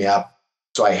someone pick me up.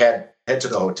 So I head to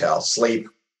the hotel, sleep.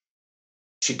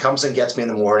 She comes and gets me in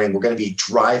the morning. We're going to be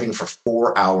driving for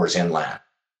 4 hours inland.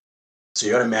 So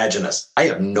you got to imagine this. I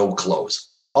have no clothes.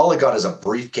 All I got is a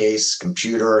briefcase,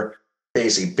 computer,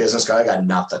 basic business guy. I got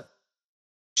nothing.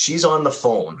 She's on the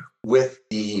phone with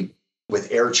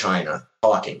Air China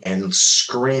talking and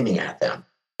screaming at them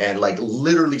and like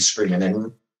literally screaming,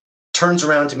 and turns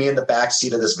around to me in the back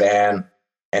seat of this van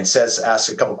and asks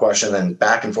a couple questions, and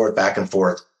back and forth.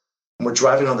 And we're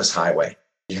driving on this highway.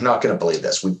 You're not going to believe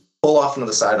this. We pull off onto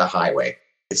the side of the highway.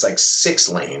 It's like 6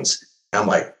 lanes. And I'm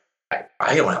like,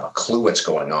 I don't have a clue what's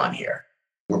going on here.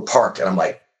 We're parked, and I'm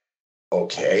like,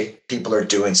 okay, people are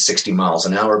doing 60 miles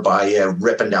an hour by you,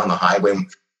 ripping down the highway.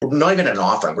 We're not even an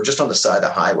off-ramp. We're just on the side of the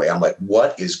highway. I'm like,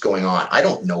 what is going on? I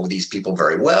don't know these people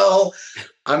very well.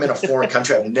 I'm in a foreign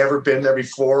country. I've never been there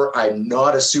before. I'm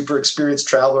not a super experienced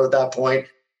traveler at that point.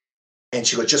 And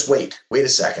she goes, just wait a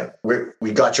second.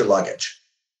 We got your luggage.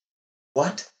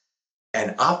 What?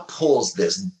 And up pulls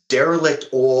this derelict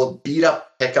old beat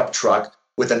up pickup truck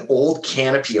with an old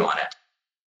canopy on it.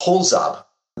 Pulls up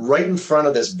right in front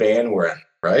of this van we're in,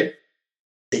 right?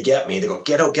 They get me. They go,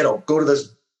 get out, go to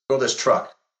this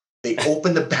truck. They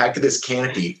open the back of this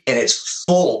canopy, and it's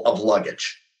full of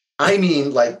luggage. I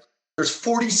mean, like, there's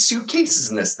 40 suitcases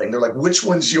in this thing. They're like, which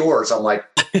one's yours? I'm like,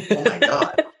 oh my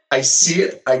God. I see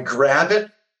it. I grab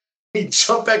it. We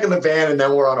jump back in the van, and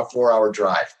then we're on a 4-hour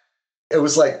drive. It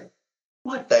was like,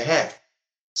 what the heck?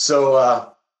 So,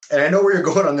 and I know where you're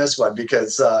going on this one,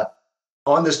 because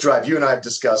on this drive, you and I have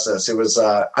discussed this. It was,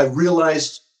 I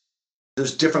realized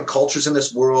there's different cultures in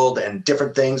this world and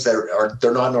different things they're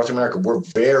not North America. We're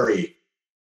very,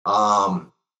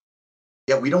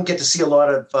 we don't get to see a lot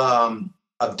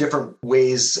of different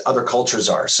ways other cultures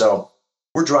are. So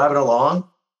we're driving along,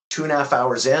 2.5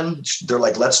 hours in. They're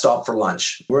like, let's stop for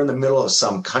lunch. We're in the middle of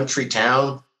some country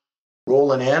town,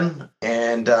 rolling in,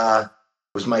 and it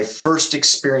was my first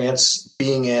experience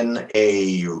being in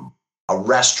a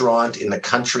restaurant in the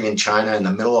country in China, in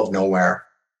the middle of nowhere.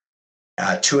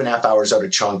 2.5 hours out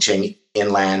of Chongqing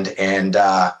inland, and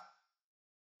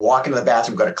walk into the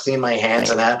bathroom, got to clean my hands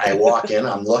and that. I walk in,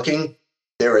 I'm looking.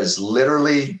 There is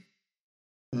literally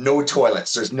no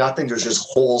toilets. There's nothing. There's just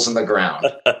holes in the ground.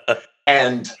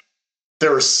 And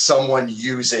there's someone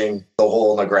using the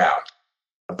hole in the ground.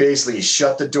 Basically,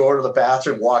 shut the door to the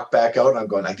bathroom, walk back out, and I'm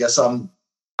going, I guess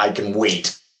I can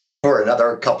wait for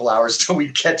another couple hours till we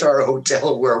get to our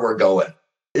hotel where we're going.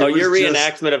 Your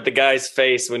reenactment of the guy's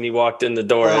face when he walked in the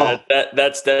door,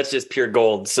 that's just pure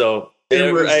gold. So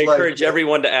I encourage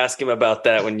everyone to ask him about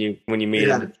that when you meet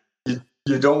him.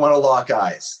 You don't want to lock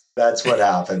eyes. That's what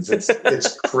happens.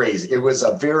 It's crazy. It was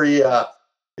a very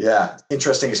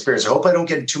interesting experience. I hope I don't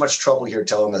get in too much trouble here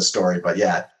telling this story, but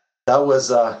yeah, that was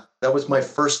my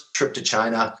first trip to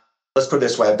China. Let's put it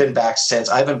this way: I've been back since.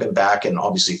 I haven't been back in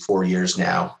obviously 4 years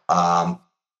now.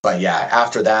 But yeah,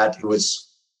 after that, it was.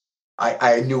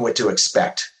 I knew what to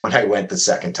expect when I went the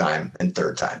second time and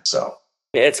third time. So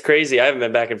yeah, it's crazy. I haven't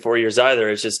been back in 4 years either.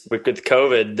 It's just with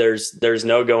COVID, there's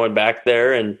no going back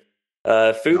there, and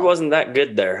food wasn't that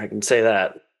good there. I can say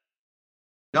that.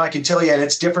 No, I can tell you, and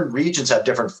it's different regions have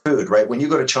different food, right? When you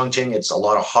go to Chongqing, it's a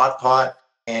lot of hot pot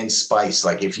and spice.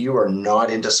 Like if you are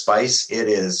not into spice, it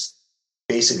is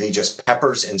basically just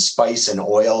peppers and spice and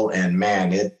oil, and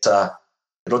man,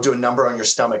 it'll do a number on your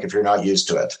stomach if you're not used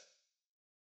to it.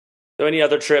 So any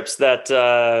other trips that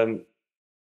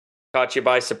caught you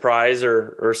by surprise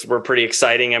or were pretty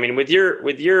exciting? I mean, with your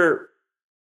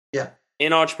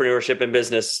in entrepreneurship and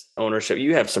business ownership,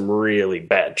 you have some really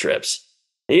bad trips.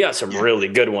 You got some really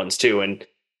good ones too, and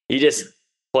you just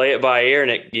play it by ear,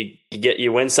 and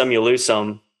you win some, you lose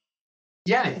some.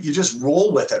 Yeah, you just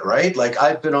roll with it, right? Like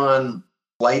I've been on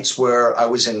flights where I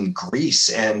was in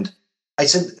Greece, and I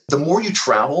said, the more you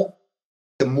travel,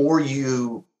 the more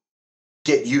you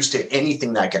get used to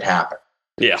anything that could happen.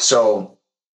 Yeah. So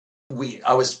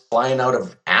I was flying out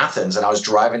of Athens, and I was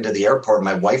driving to the airport.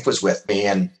 My wife was with me,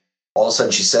 and All of a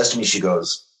sudden she says to me, she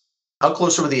goes, how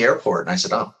close are we to the airport? And I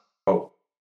said, oh,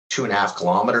 2.5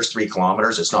 kilometers, 3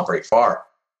 kilometers. It's not very far.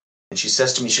 And she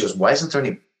says to me, she goes, why isn't there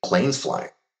any planes flying?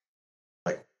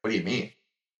 Like, what do you mean?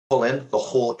 Pull in, the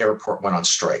whole airport went on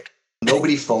strike.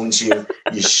 Nobody phones you.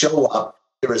 You show up.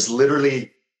 There is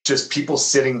literally just people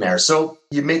sitting there. So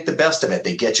you make the best of it.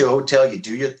 They get you a hotel, you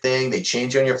do your thing, they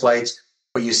change you on your flights,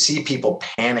 but you see people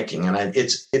panicking. And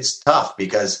it's tough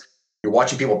because you're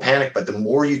watching people panic, but the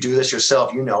more you do this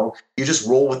yourself, you just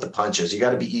roll with the punches. You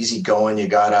got to be easy going. You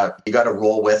gotta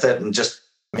roll with it and just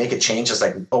make a change. It's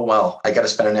like, oh, well, I got to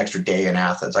spend an extra day in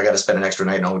Athens. I got to spend an extra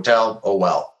night in a hotel. Oh,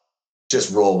 well,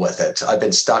 just roll with it. I've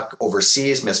been stuck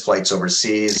overseas, missed flights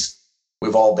overseas.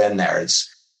 We've all been there.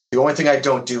 It's the only thing I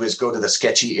don't do is go to the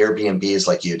sketchy Airbnbs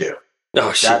like you do.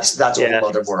 Oh, that's a whole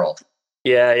other world.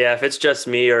 Yeah. If it's just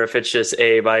me or if it's just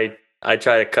Abe, I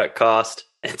try to cut cost.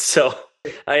 And so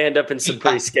I end up in some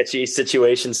pretty sketchy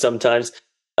situations sometimes.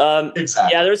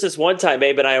 Exactly. Yeah, there's this one time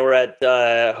Abe and I were at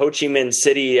Ho Chi Minh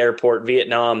City Airport,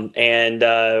 Vietnam, and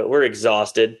we're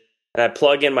exhausted. And I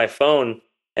plug in my phone,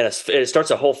 and it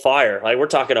starts a whole fire. Like we're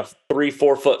talking a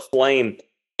 3-4 foot flame,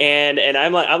 and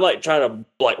I'm like trying to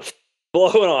like blow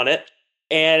it on it,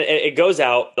 and it goes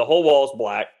out. The whole wall's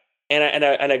black, and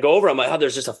I go over. I'm like, oh,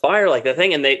 there's just a fire like that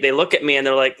thing, and they look at me and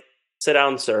they're like, sit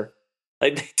down, sir.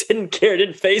 Like they didn't care,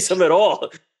 didn't face them at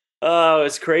all. Oh,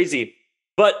 it's crazy.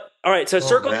 But all right, so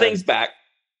circle things back.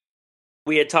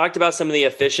 We had talked about some of the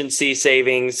efficiency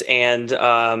savings and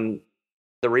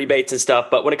the rebates and stuff.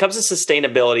 But when it comes to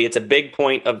sustainability, it's a big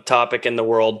point of topic in the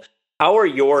world. How are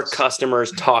your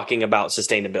customers talking about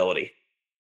sustainability?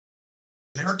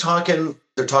 They're talking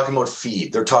about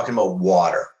feed. They're talking about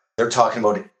water. They're talking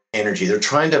about energy. They're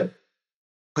trying to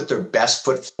put their best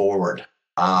foot forward.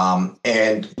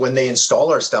 And when they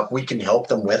install our stuff, we can help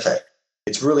them with it.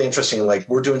 It's really interesting. Like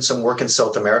we're doing some work in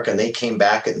South America and they came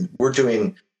back and we're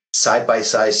doing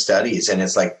side-by-side studies. And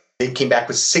it's like they came back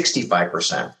with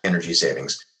 65% energy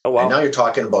savings. Oh, wow. And now you're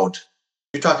talking about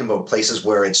places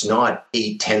where it's not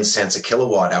 8-10 cents a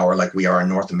kilowatt hour like we are in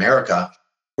North America.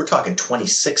 We're talking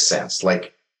 26 cents,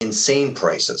 like insane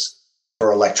prices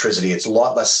for electricity. It's a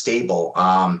lot less stable.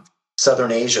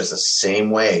 Southern Asia is the same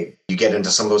way. You get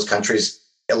into some of those countries,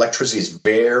 electricity is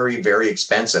very, very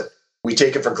expensive. We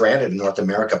take it for granted in North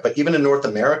America, but even in North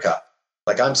America,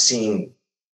 like I'm seeing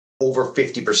over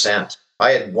 50%.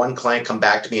 I had one client come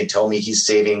back to me and tell me he's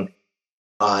saving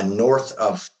north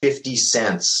of 50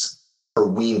 cents per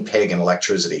wean pig in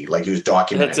electricity. Like he was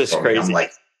documenting. That's just crazy. I'm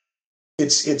like,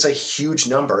 it's a huge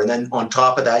number. And then on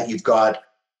top of that, you've got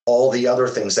all the other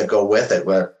things that go with it,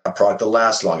 where a product that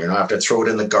lasts longer. You don't have to throw it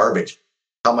in the garbage.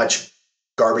 How much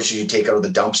garbage do you take out of the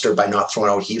dumpster by not throwing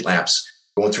out heat lamps?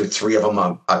 Going through 3 of them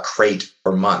a crate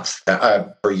per month,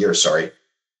 per year, sorry.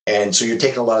 And so you're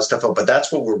taking a lot of stuff out. But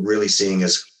that's what we're really seeing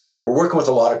is we're working with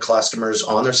a lot of customers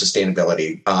on their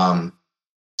sustainability,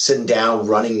 sitting down,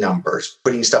 running numbers,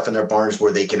 putting stuff in their barns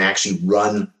where they can actually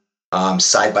run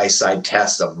side-by-side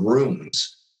tests of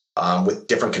rooms with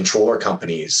different controller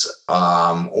companies,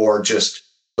 or just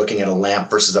looking at a lamp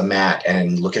versus a mat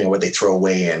and looking at what they throw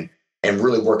away and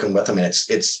really working with them. And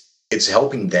it's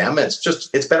helping them.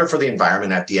 It's better for the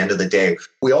environment at the end of the day.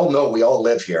 We all know, we all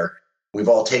live here. We've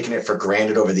all taken it for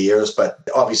granted over the years, but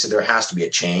obviously there has to be a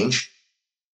change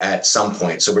at some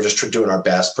point. So we're just doing our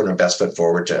best, putting our best foot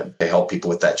forward to help people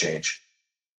with that change.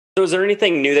 So is there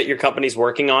anything new that your company's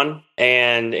working on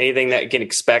and anything that you can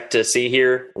expect to see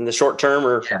here in the short term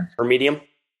or medium?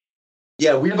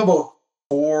 Yeah, we have about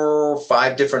 4 or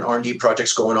 5 different R&D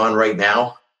projects going on right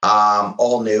now,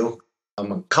 all new.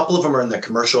 A couple of them are in the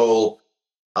commercial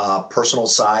personal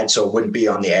side, so it wouldn't be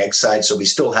on the ag side. So we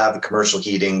still have the commercial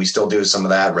heating. We still do some of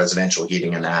that, residential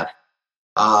heating and that.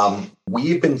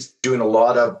 We've been doing a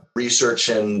lot of research,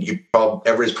 and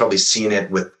everybody's probably seen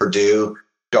it with Purdue,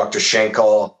 Dr.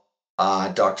 Schenkel,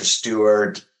 Dr.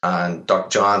 Stewart, Dr.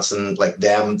 Johnson, like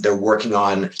them. They're working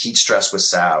on heat stress with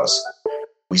sows.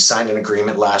 We signed an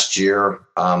agreement last year,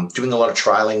 doing a lot of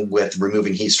trialing with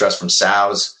removing heat stress from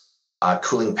sows,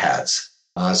 cooling pads.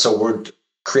 So we're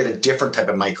create a different type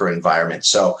of microenvironment.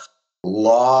 So a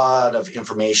lot of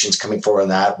information is coming forward on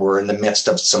that. We're in the midst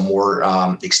of some more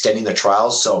extending the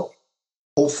trials. So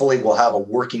hopefully we'll have a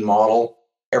working model,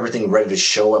 everything ready to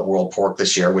show at World Pork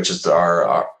this year, which is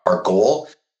our goal.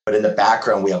 But in the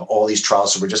background, we have all these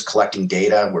trials. So we're just collecting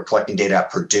data. We're collecting data at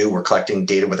Purdue. We're collecting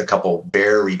data with a couple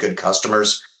very good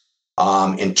customers.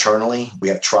 Internally, we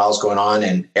have trials going on,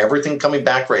 and everything coming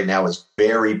back right now is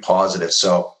very positive.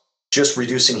 So just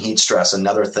reducing heat stress,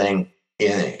 another thing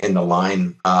in the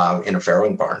line in a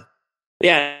farrowing barn.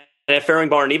 Yeah, a farrowing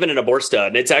barn, even in a boar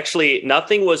stud. It's actually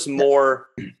nothing was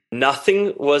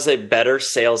a better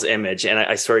sales image. And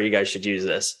I swear you guys should use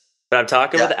this. But I'm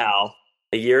talking with Al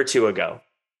a year or two ago,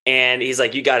 and he's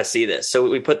like, "You got to see this." So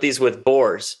we put these with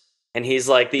boars, and he's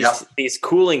like, "These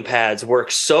cooling pads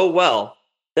work so well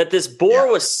that this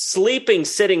boar was sleeping,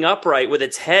 sitting upright with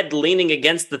its head leaning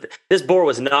against this boar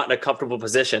was not in a comfortable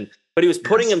position, but he was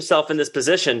putting himself in this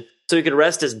position so he could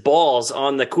rest his balls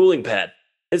on the cooling pad.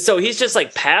 And so he's just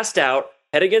like passed out,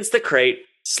 head against the crate,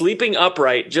 sleeping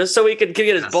upright just so he could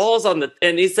get his balls on the,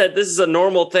 and he said, this is a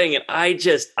normal thing. And I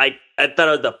thought it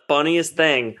was the funniest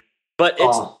thing, but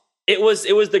it was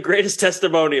the greatest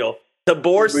testimonial. The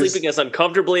boar sleeping as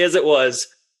uncomfortably as it was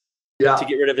to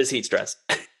get rid of his heat stress.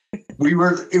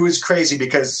 It was crazy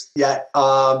because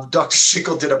Dr.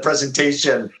 Schickel did a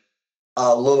presentation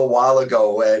a little while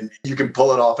ago, and you can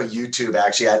pull it off of YouTube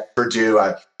actually at Purdue.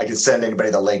 I can send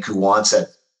anybody the link who wants it.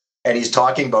 And he's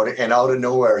talking about it, and out of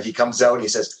nowhere he comes out and he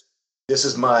says, "This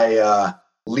is my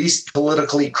least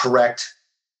politically correct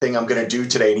thing I'm going to do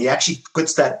today." And he actually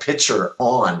puts that picture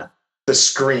on the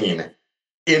screen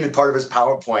in part of his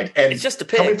PowerPoint. And it's just a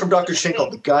pig. Coming from Dr. Schickel,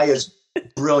 the guy is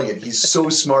brilliant. He's so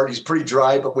smart. He's pretty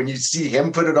dry, but when you see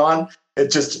him put it on,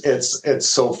 it's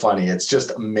so funny. It's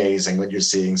just amazing what you're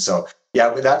seeing. So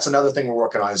that's another thing we're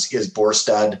working on is boar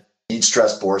stud, heat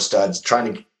stress boar studs,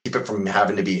 trying to keep it from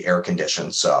having to be air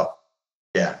conditioned. So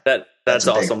that's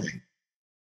awesome.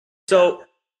 So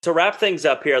to wrap things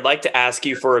up here, I'd like to ask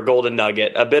you for a golden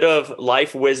nugget, a bit of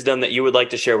life wisdom that you would like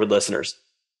to share with listeners.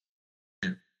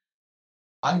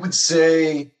 I would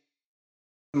say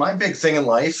my big thing in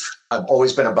life, I've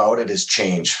always been about it, is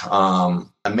change. A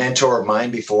mentor of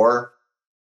mine before,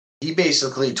 he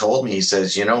basically told me, he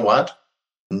says, you know what?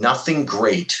 Nothing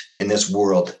great in this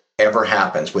world ever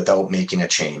happens without making a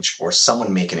change or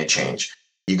someone making a change.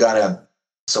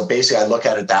 So basically I look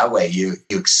at it that way. You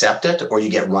accept it or you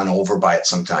get run over by it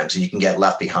sometimes and you can get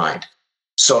left behind.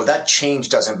 So that change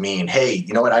doesn't mean, hey,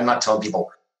 you know what? I'm not telling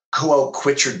people, go out,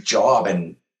 quit your job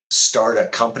and start a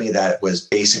company that was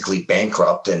basically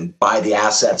bankrupt and buy the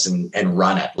assets and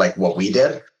run it like what we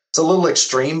did. It's a little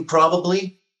extreme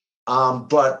probably.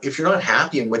 But if you're not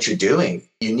happy in what you're doing,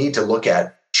 you need to look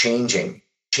at changing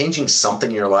something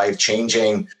in your life,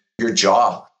 changing your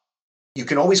job. You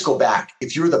can always go back.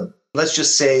 If you're let's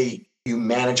just say you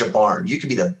manage a barn, you could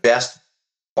be the best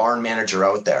barn manager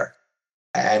out there.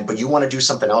 But you want to do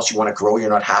something else, you want to grow, you're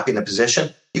not happy in the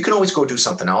position, you can always go do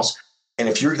something else. And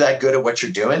if you're that good at what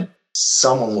you're doing,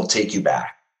 someone will take you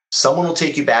back. Someone will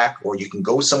take you back, or you can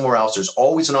go somewhere else. There's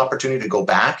always an opportunity to go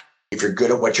back if you're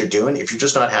good at what you're doing. If you're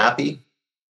just not happy,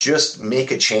 just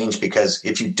make a change, because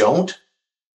if you don't,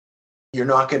 you're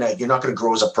not gonna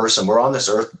grow as a person. We're on this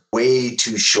earth way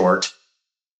too short,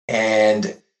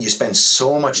 and you spend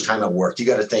so much time at work. You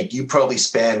got to think, you probably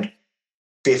spend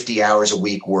 50 hours a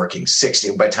week working,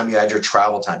 60. By the time you add your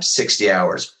travel time, 60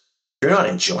 hours. If you're not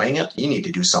enjoying it, you need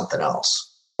to do something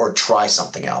else or try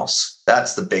something else.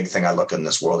 That's the big thing I look in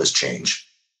this world is change.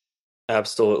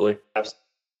 Absolutely.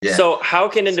 Yeah. So how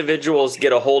can individuals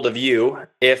get a hold of you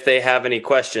if they have any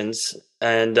questions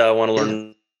and want to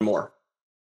learn more?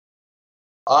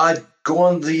 Go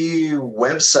on the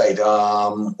website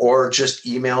or just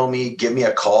email me, give me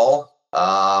a call.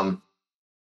 I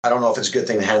don't know if it's a good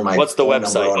thing to hand my What's the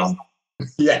website?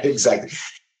 Yeah, exactly.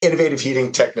 Innovative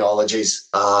Heating Technologies.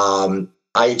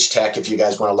 IH Tech, if you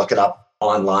guys want to look it up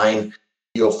online,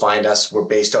 you'll find us. We're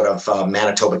based out of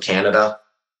Manitoba, Canada.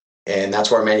 And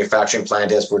that's where our manufacturing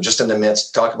plant is. We're just in the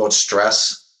midst, talk about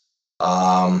stress,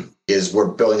 is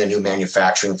we're building a new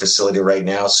manufacturing facility right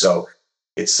now. So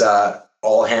it's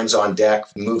all hands on deck,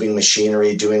 moving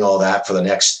machinery, doing all that for the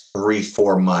next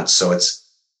 3-4 months. So it's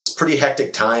pretty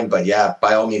hectic time, but yeah,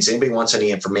 by all means, anybody wants any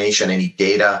information, any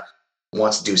data,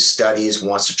 wants to do studies,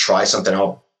 wants to try something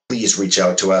out, please reach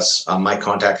out to us. My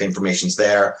contact information's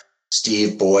there.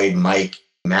 Steve, Boyd, Mike,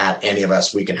 Matt, any of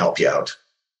us, we can help you out.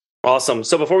 Awesome.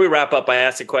 So before we wrap up, I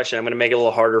asked a question. I'm going to make it a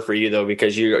little harder for you though,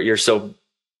 because you're so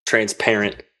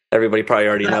transparent. Everybody probably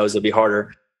already knows it'll be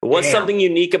harder. What's something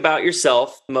unique about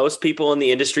yourself most people in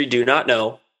the industry do not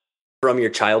know from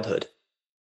your childhood?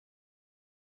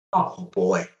 Oh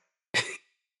boy.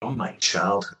 Oh, my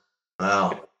childhood.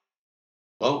 Wow.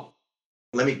 Well,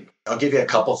 I'll give you a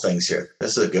couple things here.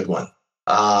 This is a good one.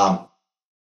 I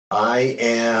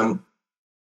am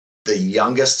the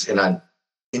youngest in an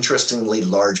interestingly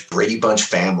large Brady Bunch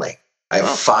family. I have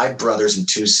 5 brothers and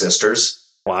 2 sisters.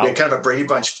 Wow. We're kind of a Brady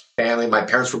Bunch family. My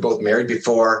parents were both married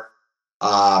before.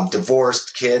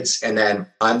 Divorced, kids, and then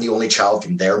I'm the only child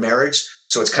from their marriage.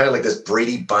 So it's kind of like this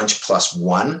Brady Bunch plus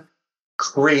 1.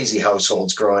 Crazy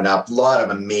households growing up. A lot of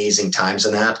amazing times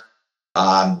in that.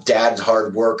 Dad's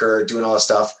hard worker, doing all this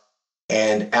stuff.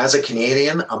 And as a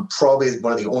Canadian, I'm probably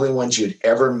one of the only ones you'd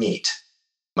ever meet.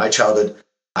 My childhood,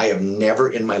 I have never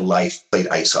in my life played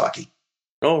ice hockey.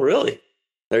 Oh, really?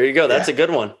 There you go. That's a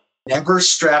good one. Never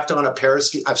strapped on a pair of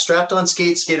skates. I've strapped on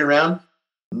skates, skated around.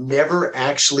 Never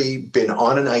actually been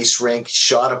on an ice rink,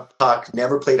 shot a puck,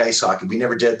 never played ice hockey. We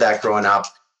never did that growing up.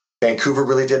 Vancouver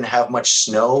really didn't have much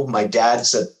snow. My dad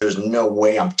said, there's no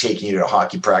way I'm taking you to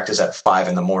hockey practice at 5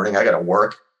 a.m. I got to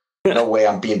work. No way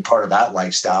I'm being part of that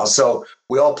lifestyle. So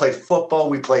we all played football.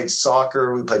 We played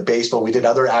soccer. We played baseball. We did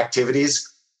other activities.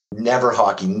 Never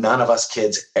hockey. None of us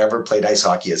kids ever played ice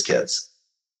hockey as kids.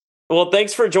 Well,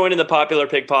 thanks for joining the Popular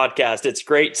Pig podcast. It's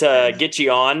great to get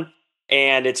you on.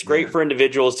 And it's great for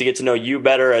individuals to get to know you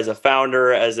better as a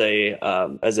founder, as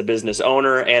a business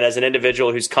owner, and as an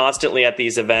individual who's constantly at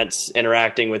these events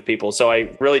interacting with people. So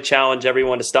I really challenge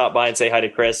everyone to stop by and say hi to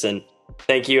Chris. And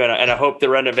thank you. And I hope the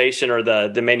renovation or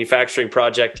the manufacturing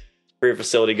project for your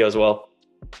facility goes well.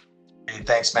 Hey,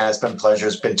 thanks, man. It's been a pleasure.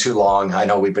 It's been too long. I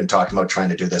know we've been talking about trying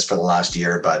to do this for the last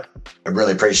year, but I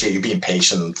really appreciate you being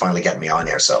patient and finally getting me on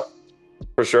here. So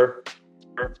for sure.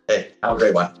 Hey, have a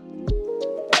great one.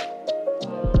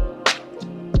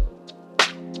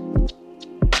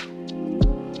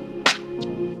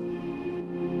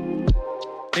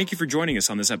 Thank you for joining us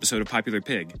on this episode of Popular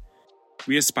Pig.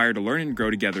 We aspire to learn and grow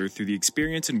together through the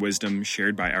experience and wisdom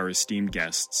shared by our esteemed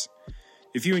guests.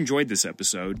 If you enjoyed this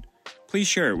episode, please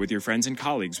share it with your friends and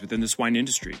colleagues within the swine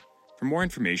industry. For more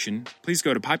information, please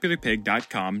go to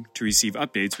popularpig.com to receive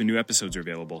updates when new episodes are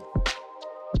available.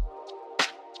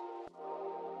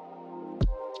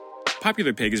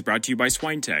 Popular Pig is brought to you by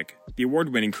SwineTech, the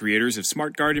award-winning creators of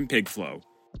SmartGuard and PigFlow.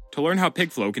 To learn how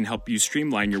PigFlow can help you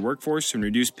streamline your workforce and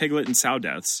reduce piglet and sow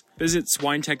deaths, visit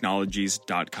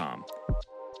swinetechnologies.com.